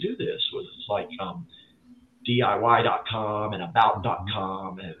companies to do this. Was like DIY.com and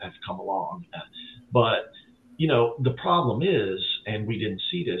About.com have come along. But, the problem is, and we didn't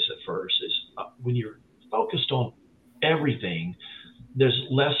see this at first, is when you're focused on everything, there's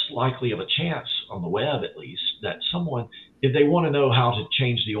less likely of a chance on the web, at least, that someone, if they want to know how to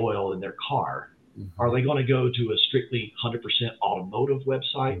change the oil in their car, are they going to go to a strictly 100% automotive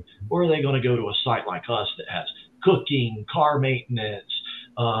website, or are they going to go to a site like us that has cooking, car maintenance,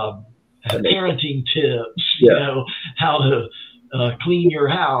 parenting tips, how to clean your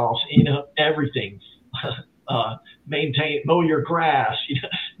house, everything, mow your grass?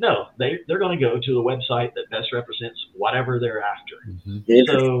 No, they're going to go to the website that best represents whatever they're after.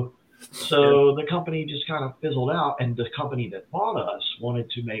 So the company just kind of fizzled out, and the company that bought us wanted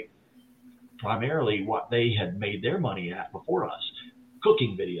to make primarily what they had made their money at before us,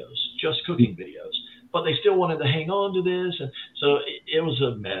 cooking videos, just cooking videos. But they still wanted to hang on to this, and so it was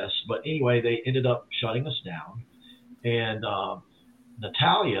a mess. But anyway, they ended up shutting us down. And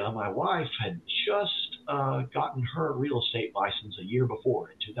Natalia, my wife, had just gotten her real estate license a year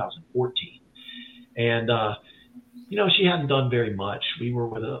before, in 2014. And, she hadn't done very much. We were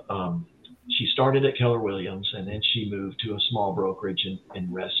with she started at Keller Williams, and then she moved to a small brokerage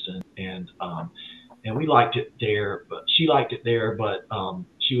in Reston. And we liked it there, but she liked it there, but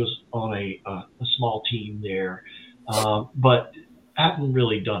she was on a small team there, but hadn't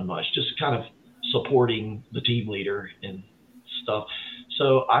really done much, just kind of supporting the team leader and stuff.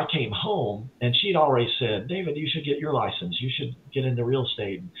 So I came home, and she'd already said, David, you should get your license. You should get into real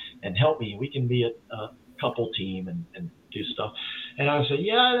estate and help me. We can be a couple team and do stuff. And I said,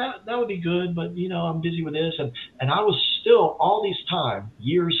 yeah, that would be good, but I'm busy with this. And I was still, all these time,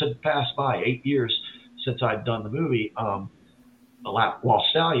 years had passed by, 8 years since I'd done the movie, Lost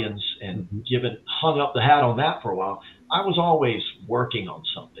Stallions, and hung up the hat on that for a while. I was always working on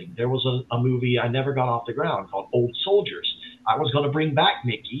something. There was a movie I never got off the ground called Old Soldiers. I was going to bring back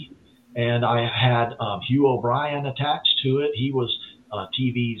Mickey, and I had Hugh O'Brien attached to it. He was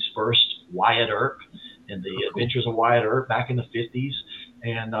TV's first Wyatt Earp in the Adventures of Wyatt Earp back in the 50s.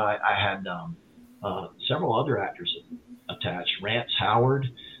 And I had several other actors attached, Rance Howard.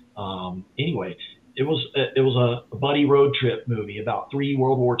 Anyway, it was a buddy road trip movie about 3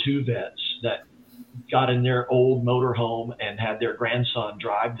 World War II vets that got in their old motorhome and had their grandson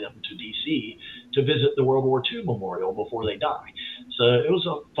drive them to D.C. to visit the World War II memorial before they die. So it was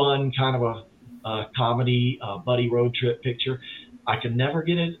a fun kind of a comedy buddy road trip picture. I could never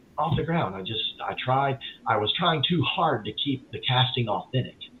get it off the ground. I tried. I was trying too hard to keep the casting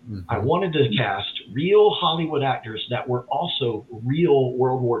authentic. I wanted to cast real Hollywood actors that were also real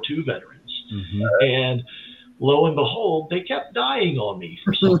World War II veterans. And lo and behold, they kept dying on me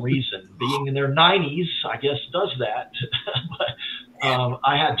for some reason. Being in their 90s, I guess, does that. But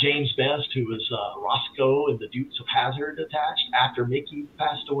I had James Best, who was Roscoe in the Dukes of Hazzard, attached after Mickey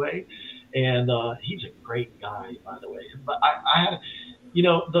passed away. And he's a great guy, by the way. But I had,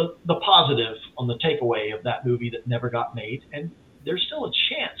 the positive on the takeaway of that movie that never got made. And there's still a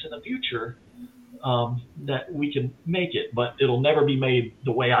chance in the future that we can make it, but it'll never be made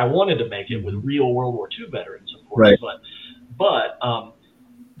the way I wanted to make it, with real World War II veterans, of course. Right. But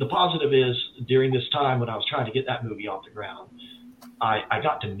the positive is, during this time when I was trying to get that movie off the ground, I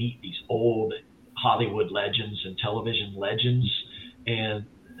got to meet these old Hollywood legends and television legends, and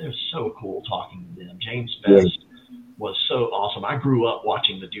they're so cool talking to them. James Best was so awesome. I grew up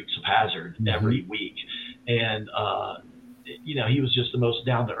watching the Dukes of Hazzard every week, and he was just the most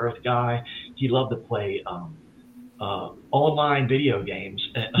down-to-earth guy. He loved to play online video games,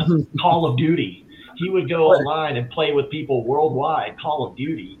 Call of Duty. He would go online and play with people worldwide, Call of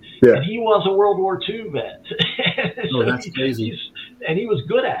Duty. Yeah. And he was a World War II vet. So that's crazy. And he was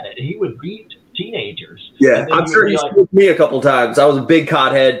good at it. He would beat teenagers. Yeah, I'm sure he spooked me a couple times. I was a big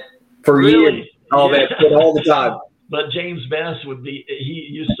cothead for years. Oh, man, all the time. But James Best he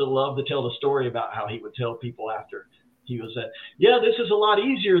used to love to tell the story about how he would tell people after he was this is a lot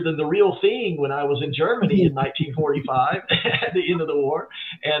easier than the real thing when I was in Germany in 1945 at the end of the war.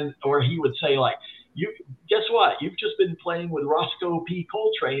 Or he would say, like, guess what? You've just been playing with Roscoe P.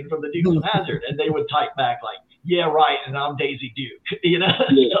 Coltrane from the Dukes of Hazzard. And they would type back like, yeah, right. And I'm Daisy Duke,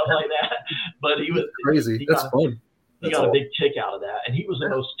 stuff like that. But he was crazy. That's fun. He got a big kick out of that. And he was the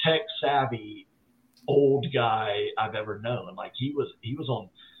most tech savvy old guy I've ever known. Like he would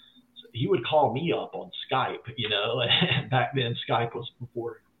call me up on Skype, and back then Skype was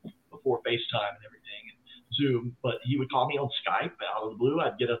before FaceTime and everything. Zoom, but he would call me on Skype out of the blue.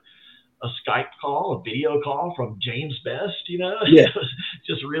 I'd get a Skype call, a video call from James Best, you know. Yeah. It was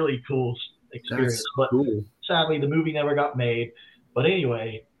just really cool experience. That's but cool. Sadly, the movie never got made. But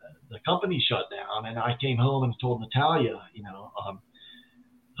anyway, the company shut down, and I came home and told Natalia, you know,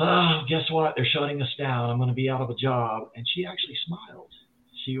 guess what? They're shutting us down. I'm going to be out of a job. And she actually smiled.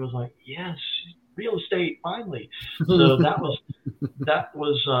 She was like, yes, real estate, finally. So that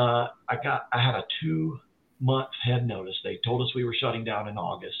was I had a 2-month head notice. They told us we were shutting down in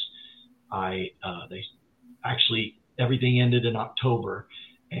August. They actually, everything ended in October,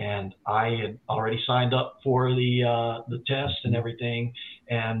 and I had already signed up for the test and everything.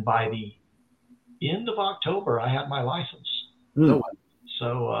 And by the end of October, I had my license. Mm.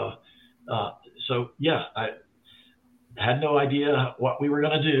 So yeah, I had no idea what we were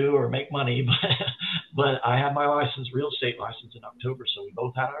going to do or make money, but I had my license, real estate license, in October. So we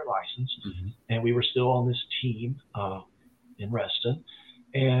both had our license, and we were still on this team in Reston,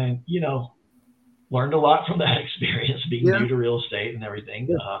 and you know, learned a lot from that experience being new to real estate and everything.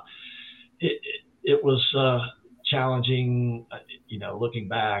 It was challenging, you know, looking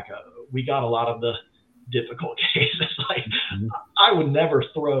back. We got a lot of the difficult cases. Like I would never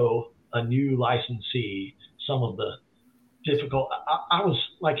throw a new licensee some of the difficult. I was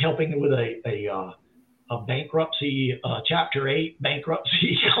like helping with a bankruptcy, Chapter 8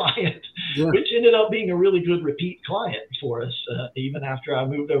 bankruptcy client, which ended up being a really good repeat client for us. Even after I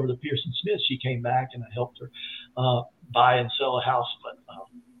moved over to Pearson Smith, she came back and I helped her buy and sell a house. But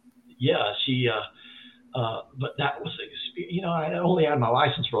but that was, you know, I only had my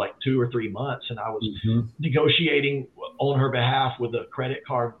license for like 2 or 3 months, and I was negotiating on her behalf with the credit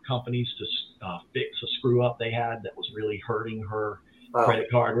card companies to fix a screw up they had that was really hurting her credit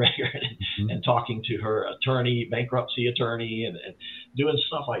card record, and talking to her attorney, bankruptcy attorney, and doing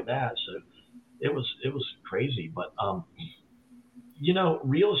stuff like that. So it was crazy. But you know,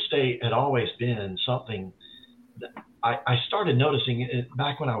 real estate had always been something that I started noticing it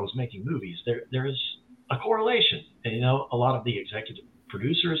back when I was making movies. There is a correlation. And, you know, a lot of the executive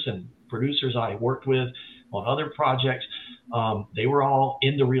producers and producers I worked with on other projects, they were all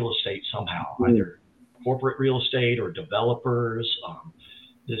into real estate somehow, either corporate real estate or developers.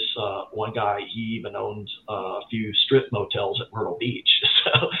 This one guy, he even owned a few strip motels at Myrtle Beach.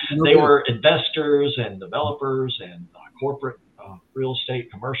 So they were investors and developers and corporate real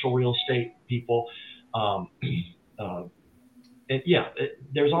estate, commercial real estate people.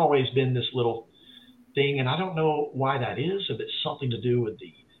 There's always been this little thing, and I don't know why that is, if it's something to do with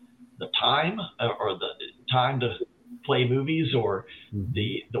the time or the time to play movies, or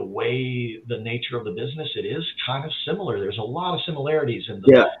the way the nature of the business. It is kind of similar. There's a lot of similarities in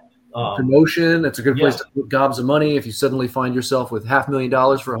the promotion. It's a good place to put gobs of money. If you suddenly find yourself with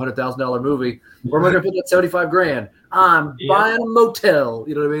 $500,000 for $100,000 movie, where am I going to put that $75,000? I'm buying a motel.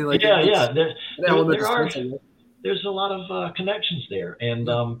 You know what I mean? Like, there's a lot of connections there, and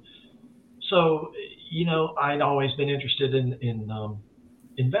so you know, I'd always been interested in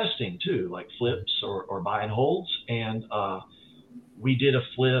investing too, like flips or buy and holds. And we did a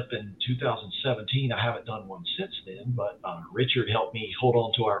flip in 2017. I haven't done one since then, but Richard helped me hold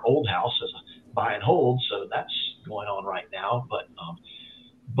on to our old house as a buy and hold. So that's going on right now. But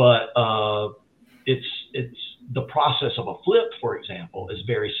it's the process of a flip, for example, is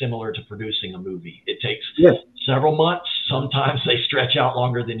very similar to producing a movie. It takes several months. Sometimes they stretch out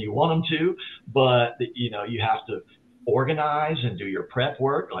longer than you want them to, but you know, you have to organize and do your prep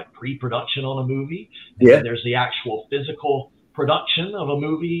work, like pre-production on a movie. And then there's the actual physical production of a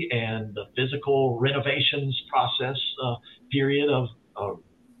movie and the physical renovations process period of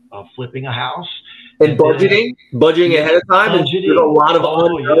flipping a house. And budgeting ahead of time. And there's a lot of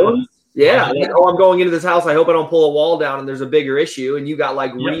unknowns. Like, I'm going into this house. I hope I don't pull a wall down and there's a bigger issue. And you got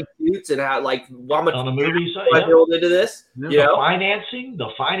like reshoots and how, like, how much on the movie side, I build into this. You know? The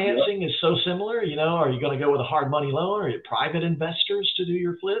financing is so similar. You know, are you going to go with a hard money loan, or are you private investors to do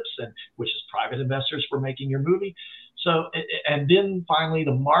your flips, and which is private investors for making your movie? So, and then finally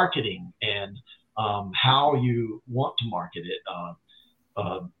the marketing and how you want to market it.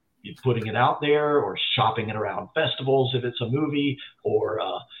 You're putting it out there or shopping it around festivals if it's a movie, or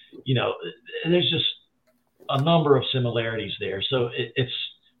you know, there's just a number of similarities there. So it's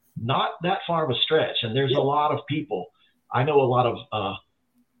not that far of a stretch. And there's a lot of people. I know a lot of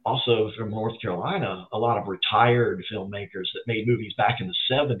also from North Carolina, a lot of retired filmmakers that made movies back in the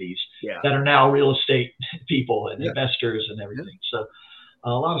 70s that are now real estate people and investors and everything. So a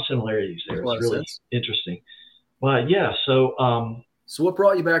lot of similarities there. It's really interesting. But so what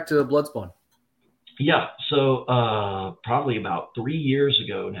brought you back to Bloodspawn? So probably about 3 years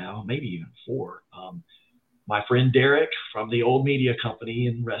ago now, maybe even 4, my friend Derek from the old media company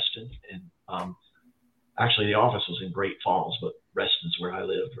in Reston, and actually the office was in Great Falls, but Reston's where I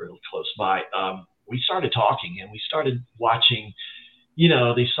live, really close by. We started talking, and we started watching,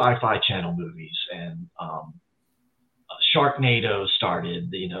 these Sci-Fi Channel movies, and Sharknado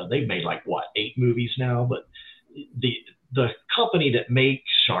started. They've made 8 movies now, but the company that makes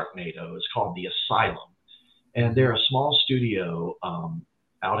Sharknado is called The Asylum, and they're a small studio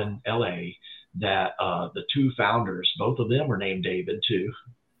out in LA that the 2 founders, both of them are named David too.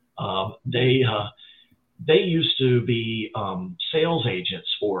 They used to be sales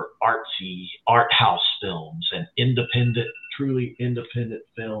agents for artsy art house films and truly independent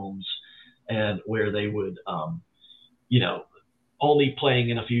films, and where they would, only playing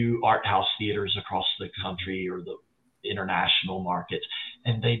in a few art house theaters across the country or the international markets.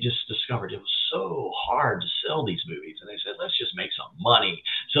 And they just discovered it was so hard to sell these movies. And they said, let's just make some money.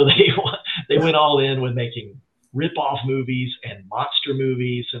 So they went all in with making rip-off movies and monster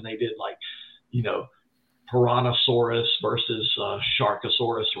movies. And they did Piranhasaurus versus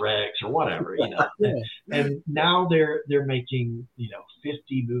Sharkosaurus Rex or whatever, and now they're making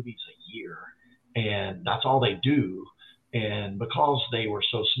 50 movies a year, and that's all they do. And because they were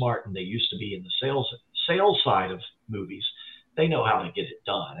so smart and they used to be in the sales side of movies, they know how to get it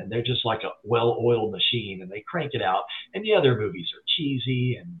done, and they're just like a well-oiled machine, and they crank it out. And their movies are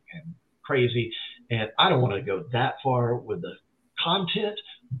cheesy and crazy, and I don't want to go that far with the content,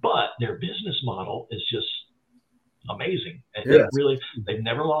 but their business model is just amazing. And yes. They've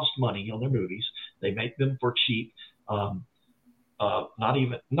never lost money on their movies. They make them for cheap, not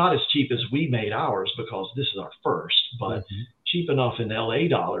as cheap as we made ours, because this is our first, but cheap enough in LA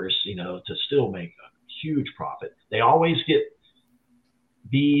dollars, to still make a huge profit. They always get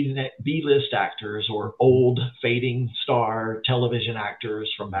B-list actors or old fading star television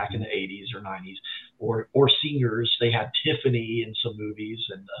actors from back in the 80s or 90s, or singers. They had Tiffany in some movies,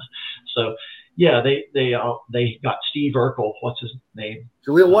 and they got Steve Urkel. What's his name?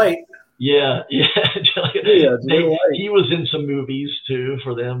 Jaleel White. Yeah. Jaleel White. He was in some movies too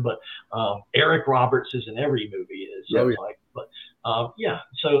for them, but Eric Roberts is in every movie.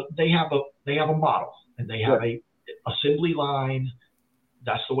 So they have a model, and they have a assembly line.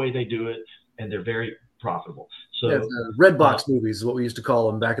 That's the way they do it, and they're very profitable. So red box movies is what we used to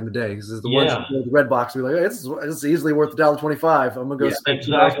call them back in the day. Because the ones with the red box, we're like, hey, it's easily worth $1.25. I'm gonna go spend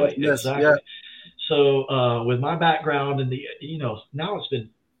exactly. Yeah. So with my background in the, now it's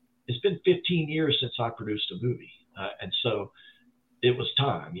been 15 years since I produced a movie, and so it was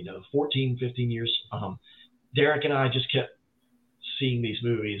time. 14, 15 years. Derek and I just kept seeing these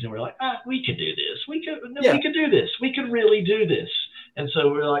movies, and we're like, we could do this. We could do this. We could really do this. And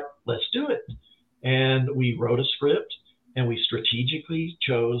so we're like, let's do it. And we wrote a script, and we strategically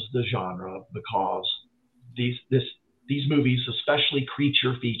chose the genre because these movies, especially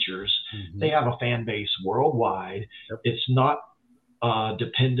creature features, they have a fan base worldwide. Yep. It's not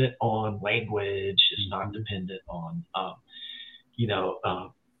dependent on language. It's not dependent on,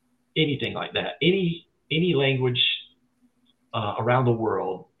 anything like that. Any language around the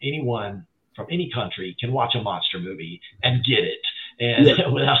world, anyone from any country can watch a monster movie and get it, and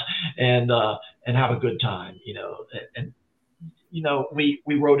and have a good time, and we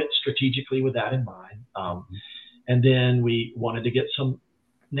wrote it strategically with that in mind, and then we wanted to get some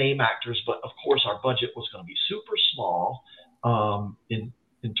name actors, but of course our budget was going to be super small in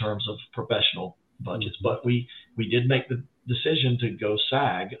terms of professional budgets, but we did make the decision to go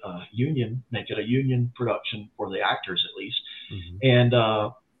SAG union, make it a union production for the actors at least, and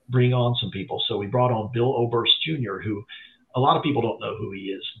bring on some people. So we brought on Bill Oberst Jr., who a lot of people don't know who he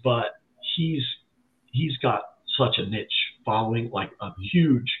is, but he's got such a niche following, like a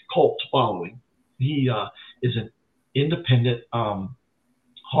huge cult following. He is an independent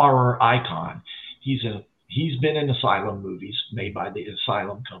horror icon. He's been in Asylum movies made by the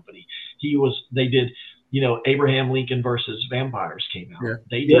Asylum company. They did, Abraham Lincoln versus vampires came out. Yeah.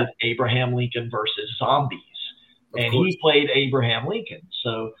 They did Abraham Lincoln versus zombies. And he played Abraham Lincoln.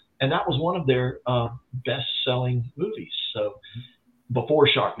 So, and that was one of their best-selling movies. So, before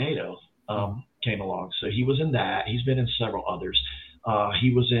Sharknado came along, so he was in that. He's been in several others.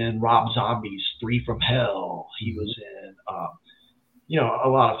 He was in Rob Zombie's Three from Hell. He was in, a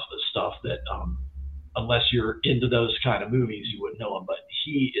lot of stuff that, unless you're into those kind of movies, you wouldn't know him. But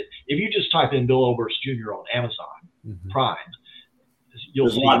if you just type in Bill Oberst Jr. on Amazon Prime, you'll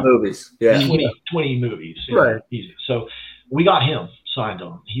see a lot of movies. 20 movies. Right. Easy. So we got him signed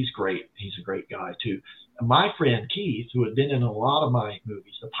on. He's great. He's a great guy too. And my friend Keith, who had been in a lot of my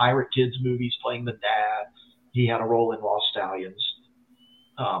movies, the Pirate Kids movies, playing the dad. He had a role in Lost Stallions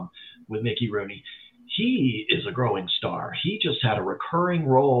with Mickey Rooney. he is a growing star. He just had a recurring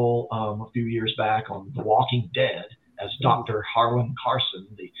role a few years back on The Walking Dead as Dr. Harlan Carson,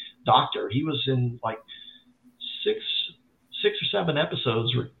 the doctor. He was in like six or seven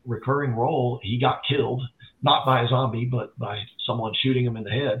episodes, recurring role. He got killed, not by a zombie, but by someone shooting him in the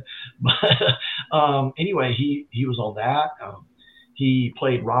head. But anyway, he was on that. He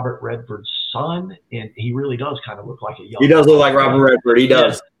played Robert Redford's son, and he really does kind of look like a young. He does look like Robert Redford. He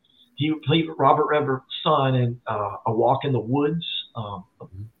does. Yeah. He played Robert Redford's son in A Walk in the Woods,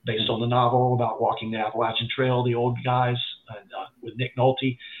 based on the novel about walking the Appalachian Trail, the old guys, and, with Nick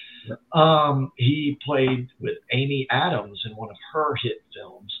Nolte. He played with Amy Adams in one of her hit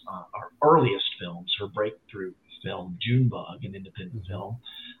films, our earliest films, her breakthrough film, Junebug, an independent film.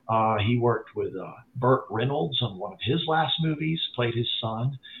 He worked with Burt Reynolds on one of his last movies, played his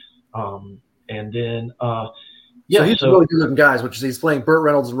son. And then, so he's a really good looking guy, which is he's playing Burt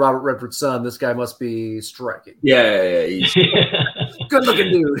Reynolds and Robert Redford's son. This guy must be striking. Yeah. He's good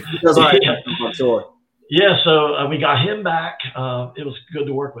looking dude. He does all right, I'm sure. Yeah, so we got him back. It was good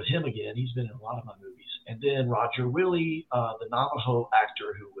to work with him again. He's been in a lot of my movies. And then Roger Willie, the Navajo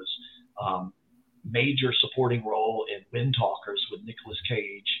actor who was major supporting role in Wind Talkers with Nicolas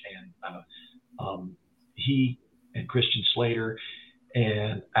Cage, and he and Christian Slater,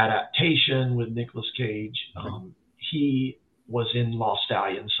 and Adaptation with Nicolas Cage. He was in Lost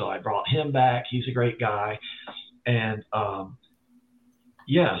Stallion, so I brought him back. He's a great guy. And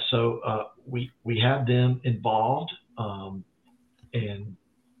so we had them involved, and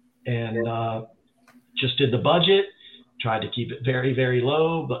just did the budget, tried to keep it very, very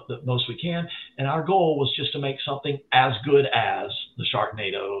low, but the most we can. And our goal was just to make something as good as the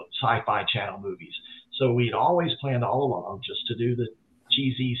Sharknado Sci-Fi Channel movies. So we'd always planned all along just to do the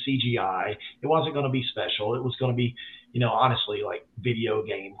cheesy CGI. It wasn't going to be special. It was going to be, honestly, like video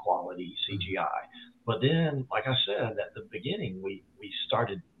game quality CGI. But then, like I said, at the beginning, we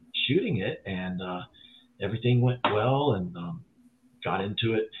started shooting it, and everything went well, and got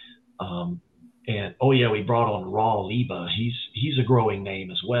into it. We brought on Raul Leba. He's a growing name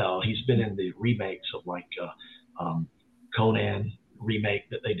as well. He's been in the remakes of like Conan remake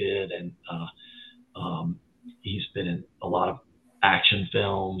that they did, and he's been in a lot of action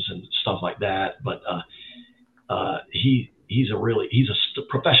films and stuff like that. But he's a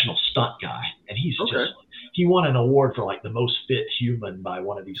professional stunt guy, and he won an award for like the most fit human by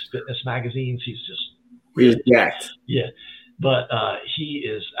one of these fitness magazines. He's jacked. Yeah, but he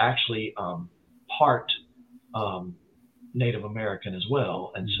is actually part Native American as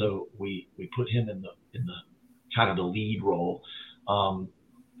well, and so we put him in the kind of the lead role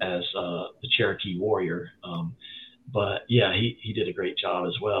as the Cherokee warrior. But yeah, he did a great job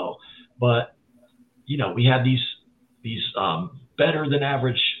as well. But we had these better than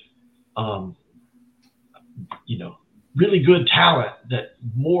average, really good talent, that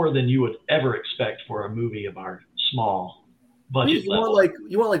more than you would ever expect for a movie of our small budget level.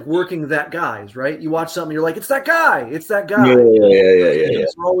 You want like working that guys, right? You watch something, you're like, it's that guy. Yeah. So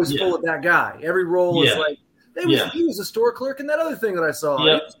we're always full of that guy. Every role is like, he was a store clerk in that other thing that I saw.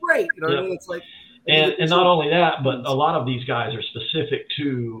 Yep. It was great. You know what I mean? It's like, and not only that, but a lot of these guys are specific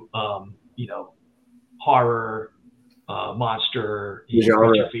to, horror, monster,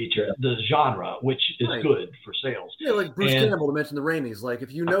 feature, the genre, which is good for sales. Yeah, like Bruce Campbell, to mention the Raimies. Like,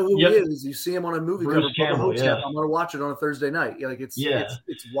 if you know who he is, you see him on a movie cover, I'm going to watch it on a Thursday night. Yeah, like it's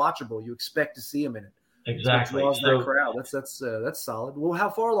watchable. You expect to see him in it. Exactly. So that crowd. That's solid. Well, how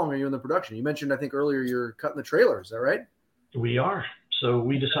far along are you in the production? You mentioned, I think earlier, you're cutting the trailer. Is that right? We are. So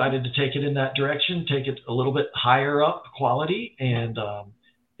we decided to take it in that direction, take it a little bit higher up quality, and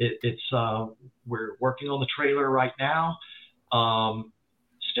we're working on the trailer right now.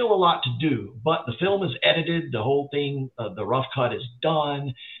 Still a lot to do, but the film is edited. The whole thing, the rough cut is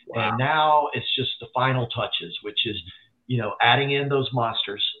done. Wow. And now it's just the final touches, which is, adding in those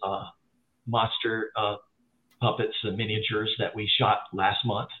monster puppets, the miniatures that we shot last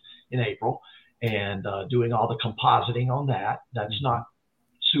month in April, and doing all the compositing on that. That's not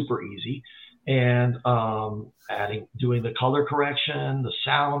super easy. And doing the color correction, the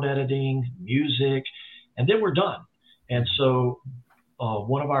sound editing, music, and then we're done. And so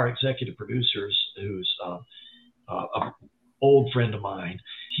one of our executive producers, who's an old friend of mine,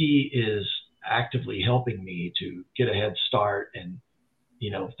 he is actively helping me to get a head start and,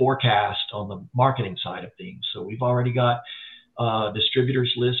 forecast on the marketing side of things. So we've already got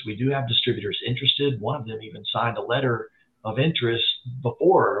distributors list. We do have distributors interested. One of them even signed a letter of interest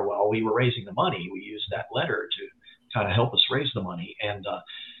before, while we were raising the money. We used that letter to kind of help us raise the money, and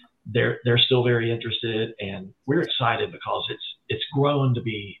they're still very interested, and we're excited because it's grown to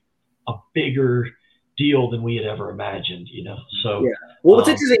be a bigger deal than we had ever imagined, So, yeah. Well, what's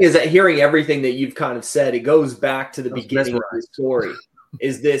interesting is that hearing everything that you've kind of said, it goes back to the beginning of the story.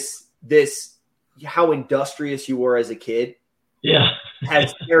 Is this how industrious you were as a kid? Yeah.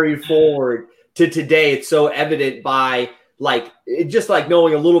 Has carried forward to today. It's so evident by just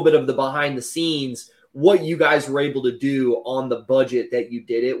knowing a little bit of the behind the scenes. What you guys were able to do on the budget that you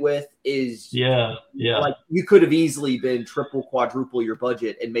did it with is like you could have easily been triple, quadruple your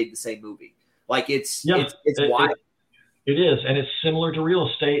budget and made the same movie. Like it's wild. It is. And it's similar to real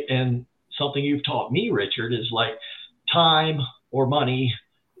estate, and something you've taught me, Richard, is like time or money.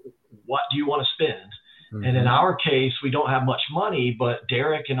 What do you want to spend? Mm-hmm. And in our case, we don't have much money, but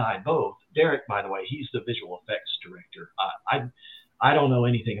Derek and I both, Derek, by the way, he's the visual effects director. I don't know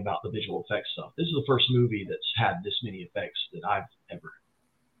anything about the visual effects stuff. This is the first movie that's had this many effects that I've ever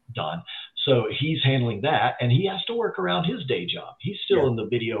done. So he's handling that, and he has to work around his day job. He's still in the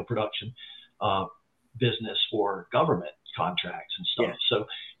video production business for government contracts and stuff. Yeah. So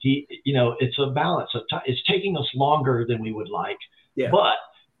he, it's a balance of time. It's taking us longer than we would like, but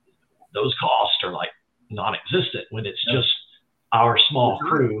those costs are like non-existent when it's just our small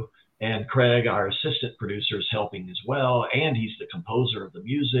crew. And Craig, our assistant producer, is helping as well. And he's the composer of the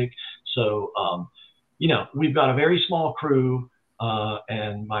music. So, we've got a very small crew.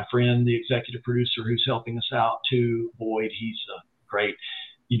 And my friend, the executive producer who's helping us out too, Boyd, he's great,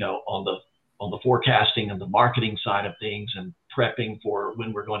 on the forecasting and the marketing side of things and prepping for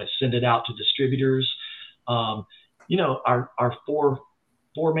when we're going to send it out to distributors. Our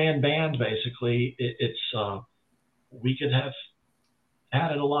four-man band, basically, we could have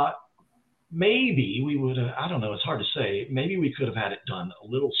added a lot. Maybe we would have, I don't know, it's hard to say. Maybe we could have had it done a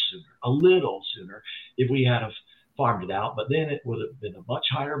little sooner if we had have farmed it out, but then it would have been a much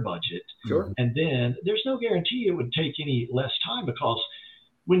higher budget. Sure. And then there's no guarantee it would take any less time, because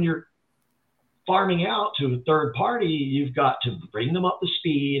when you're farming out to a third party, you've got to bring them up to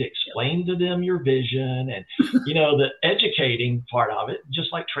speed, explain to them your vision, and, the educating part of it,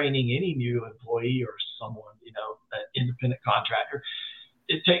 just like training any new employee or someone, an independent contractor.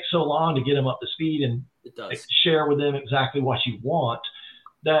 It takes so long to get them up to speed and share with them exactly what you want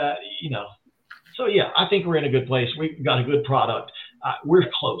that, So, I think we're in a good place. We've got a good product. We're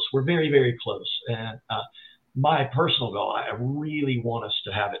close. We're very, very close. And my personal goal, I really want us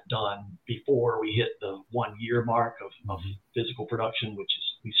to have it done before we hit the 1 year mark of physical production, which is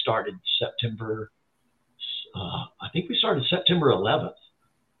we started September. I think we started September 11th.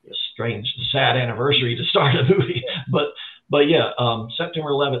 A strange, sad anniversary to start a movie, but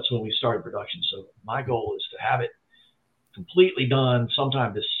September 11th is when we started production. So my goal is to have it completely done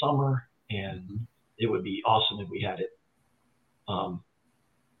sometime this summer, and it would be awesome if we had it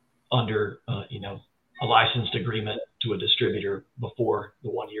under a licensed agreement to a distributor before the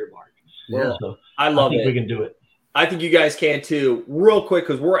 1 year mark. Yeah, so I think we can do it. I think you guys can too. Real quick,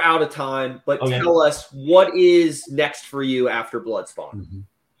 because we're out of time, but tell us, what is next for you after Bloodspawn? Mm-hmm.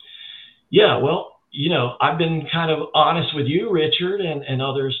 Yeah, well, I've been kind of honest with you, Richard, and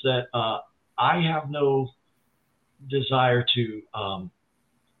others that I have no desire to.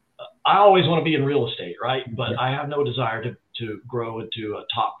 I always want to be in real estate, right? But I have no desire to grow into a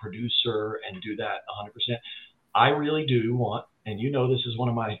top producer and do that 100%. I really do want, and this is one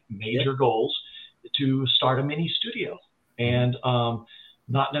of my major goals, to start a mini studio, and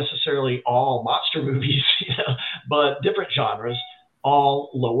not necessarily all monster movies, but different genres, all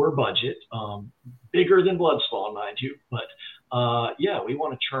lower budget, bigger than Bloodspawn, mind you. But we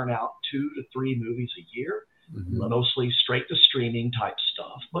want to churn out 2 to 3 movies a year, mostly straight to streaming type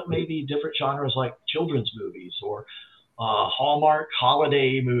stuff, but maybe different genres like children's movies or Hallmark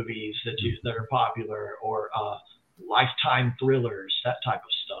holiday movies that are popular, or Lifetime thrillers, that type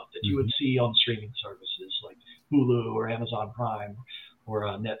of stuff that you would see on streaming services like Hulu or Amazon Prime or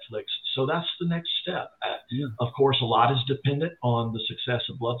Netflix. So that's the next step. Of course, a lot is dependent on the success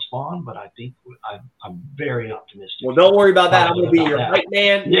of Bloodspawn, but I think I'm very optimistic. Well, don't worry about that. I'm going to be your right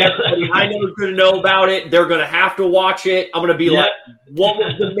man. Yeah. Everybody I know is going to know about it. They're going to have to watch it. I'm going to be like, what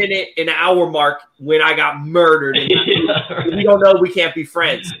was the minute and hour mark when I got murdered? And if we don't know, we can't be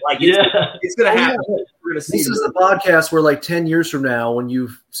friends. Like, it's going to happen. We're going to see this is the podcast where, like, 10 years from now, when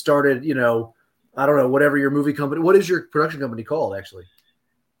you've started, I don't know, whatever your movie company, what is your production company called, actually?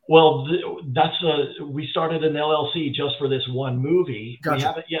 Well, we started an LLC just for this one movie. Gotcha. We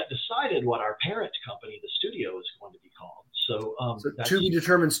haven't yet decided what our parent company, the studio, is going to be called. So to be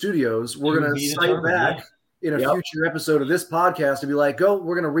determined studios. We're going to cite back in a future episode of this podcast to be like,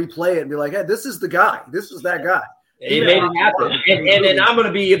 we're going to replay it and be like, hey, this is the guy. This is that guy. It made it happen. And then I'm going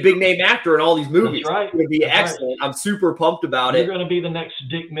to be a big name actor in all these movies. That's right. It's going to be excellent. Right. I'm super pumped about You're it. You're going to be the next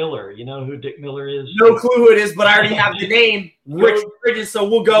Dick Miller. You know who Dick Miller is? No clue who it is, but I already have the name, Richard Bridges. So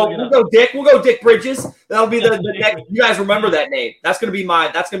we'll go Dick. We'll go Dick Bridges. That'll be the next. You guys remember that name? That's going to be my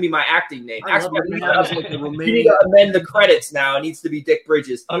acting name. Actually, you need to amend the credits now. It needs to be Dick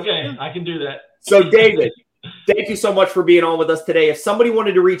Bridges. Okay, I can do that. So David, thank you so much for being on with us today. If somebody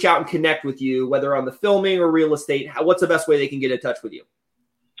wanted to reach out and connect with you, whether on the filming or real estate, what's the best way they can get in touch with you?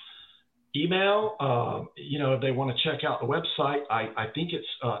 Email, if they want to check out the website, I think it's,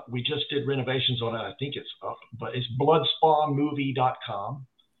 we just did renovations on it. I think it's up, but it's bloodspawnmovie.com.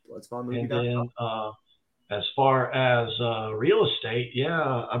 Bloodspawnmovie.com. And then as far as real estate,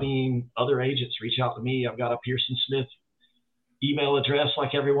 other agents reach out to me. I've got a Pearson Smith email address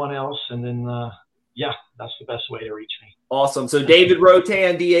like everyone else. And then, that's the best way to reach me. Awesome. So David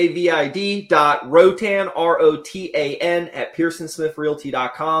Rotan, David.Rotan, Rotan at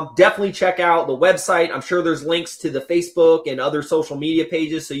PearsonSmithRealty.com. Definitely check out the website. I'm sure there's links to the Facebook and other social media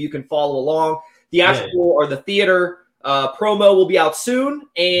pages so you can follow along. The actual or the theater promo will be out soon,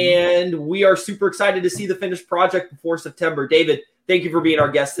 and we are super excited to see the finished project before September. David, thank you for being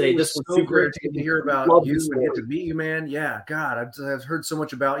our guest today. This was so super great to get to hear about you and get to meet you, man. Yeah, God, I've heard so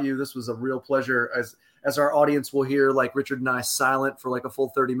much about you. This was a real pleasure. As our audience will hear, like Richard and I silent for like a full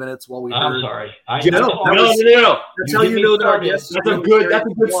 30 minutes while we heard. I'm sorry. No. That's how you know that our guests. That's a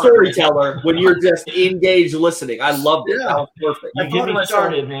good storyteller when you're just engaged listening. I loved it. That was perfect. You get me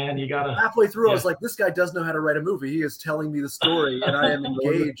started, man. You gotta. Halfway through, I was like, this guy does know how to write a movie. He is telling me the story, and I am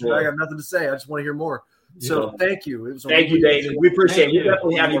engaged. And I have nothing to say. I just want to hear more. So thank you. It was thank you, David. We appreciate it. We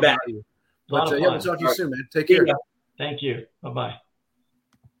definitely have you back. But we'll talk to you soon, man. Take care. Thank you. Bye-bye.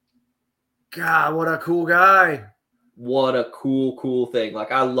 God, what a cool guy. What a cool thing.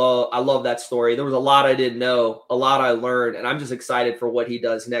 Like I love that story. There was a lot I didn't know, a lot I learned, and I'm just excited for what he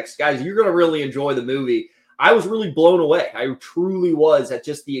does next. Guys, you're going to really enjoy the movie. I was really blown away. I truly was at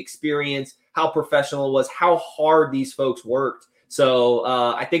just the experience, how professional it was, how hard these folks worked. So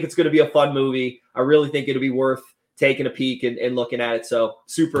I think it's going to be a fun movie. I really think it'll be worth taking a peek and looking at it. So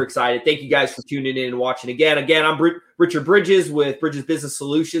super excited. Thank you guys for tuning in and watching again. I'm Richard Bridges with Bridges Business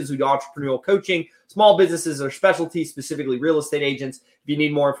Solutions. We do entrepreneurial coaching, small businesses or specialty, specifically real estate agents. If you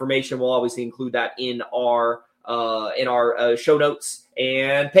need more information, we'll obviously include that in our show notes.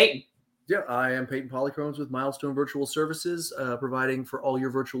 And Peyton. Yeah, I am Peyton Polychromes with Milestone Virtual Services, providing for all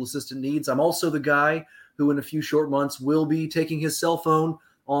your virtual assistant needs. I'm also the guy who in a few short months will be taking his cell phone,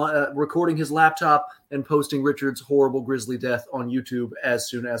 recording his laptop, and posting Richard's horrible grisly death on YouTube as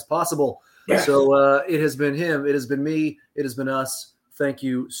soon as possible. Yes. So it has been him. It has been me. It has been us. Thank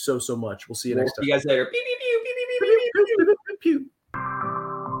you so much. We'll see you next time. See you guys later. Pew, pew, pew, pew, pew, pew, pew, pew, pew.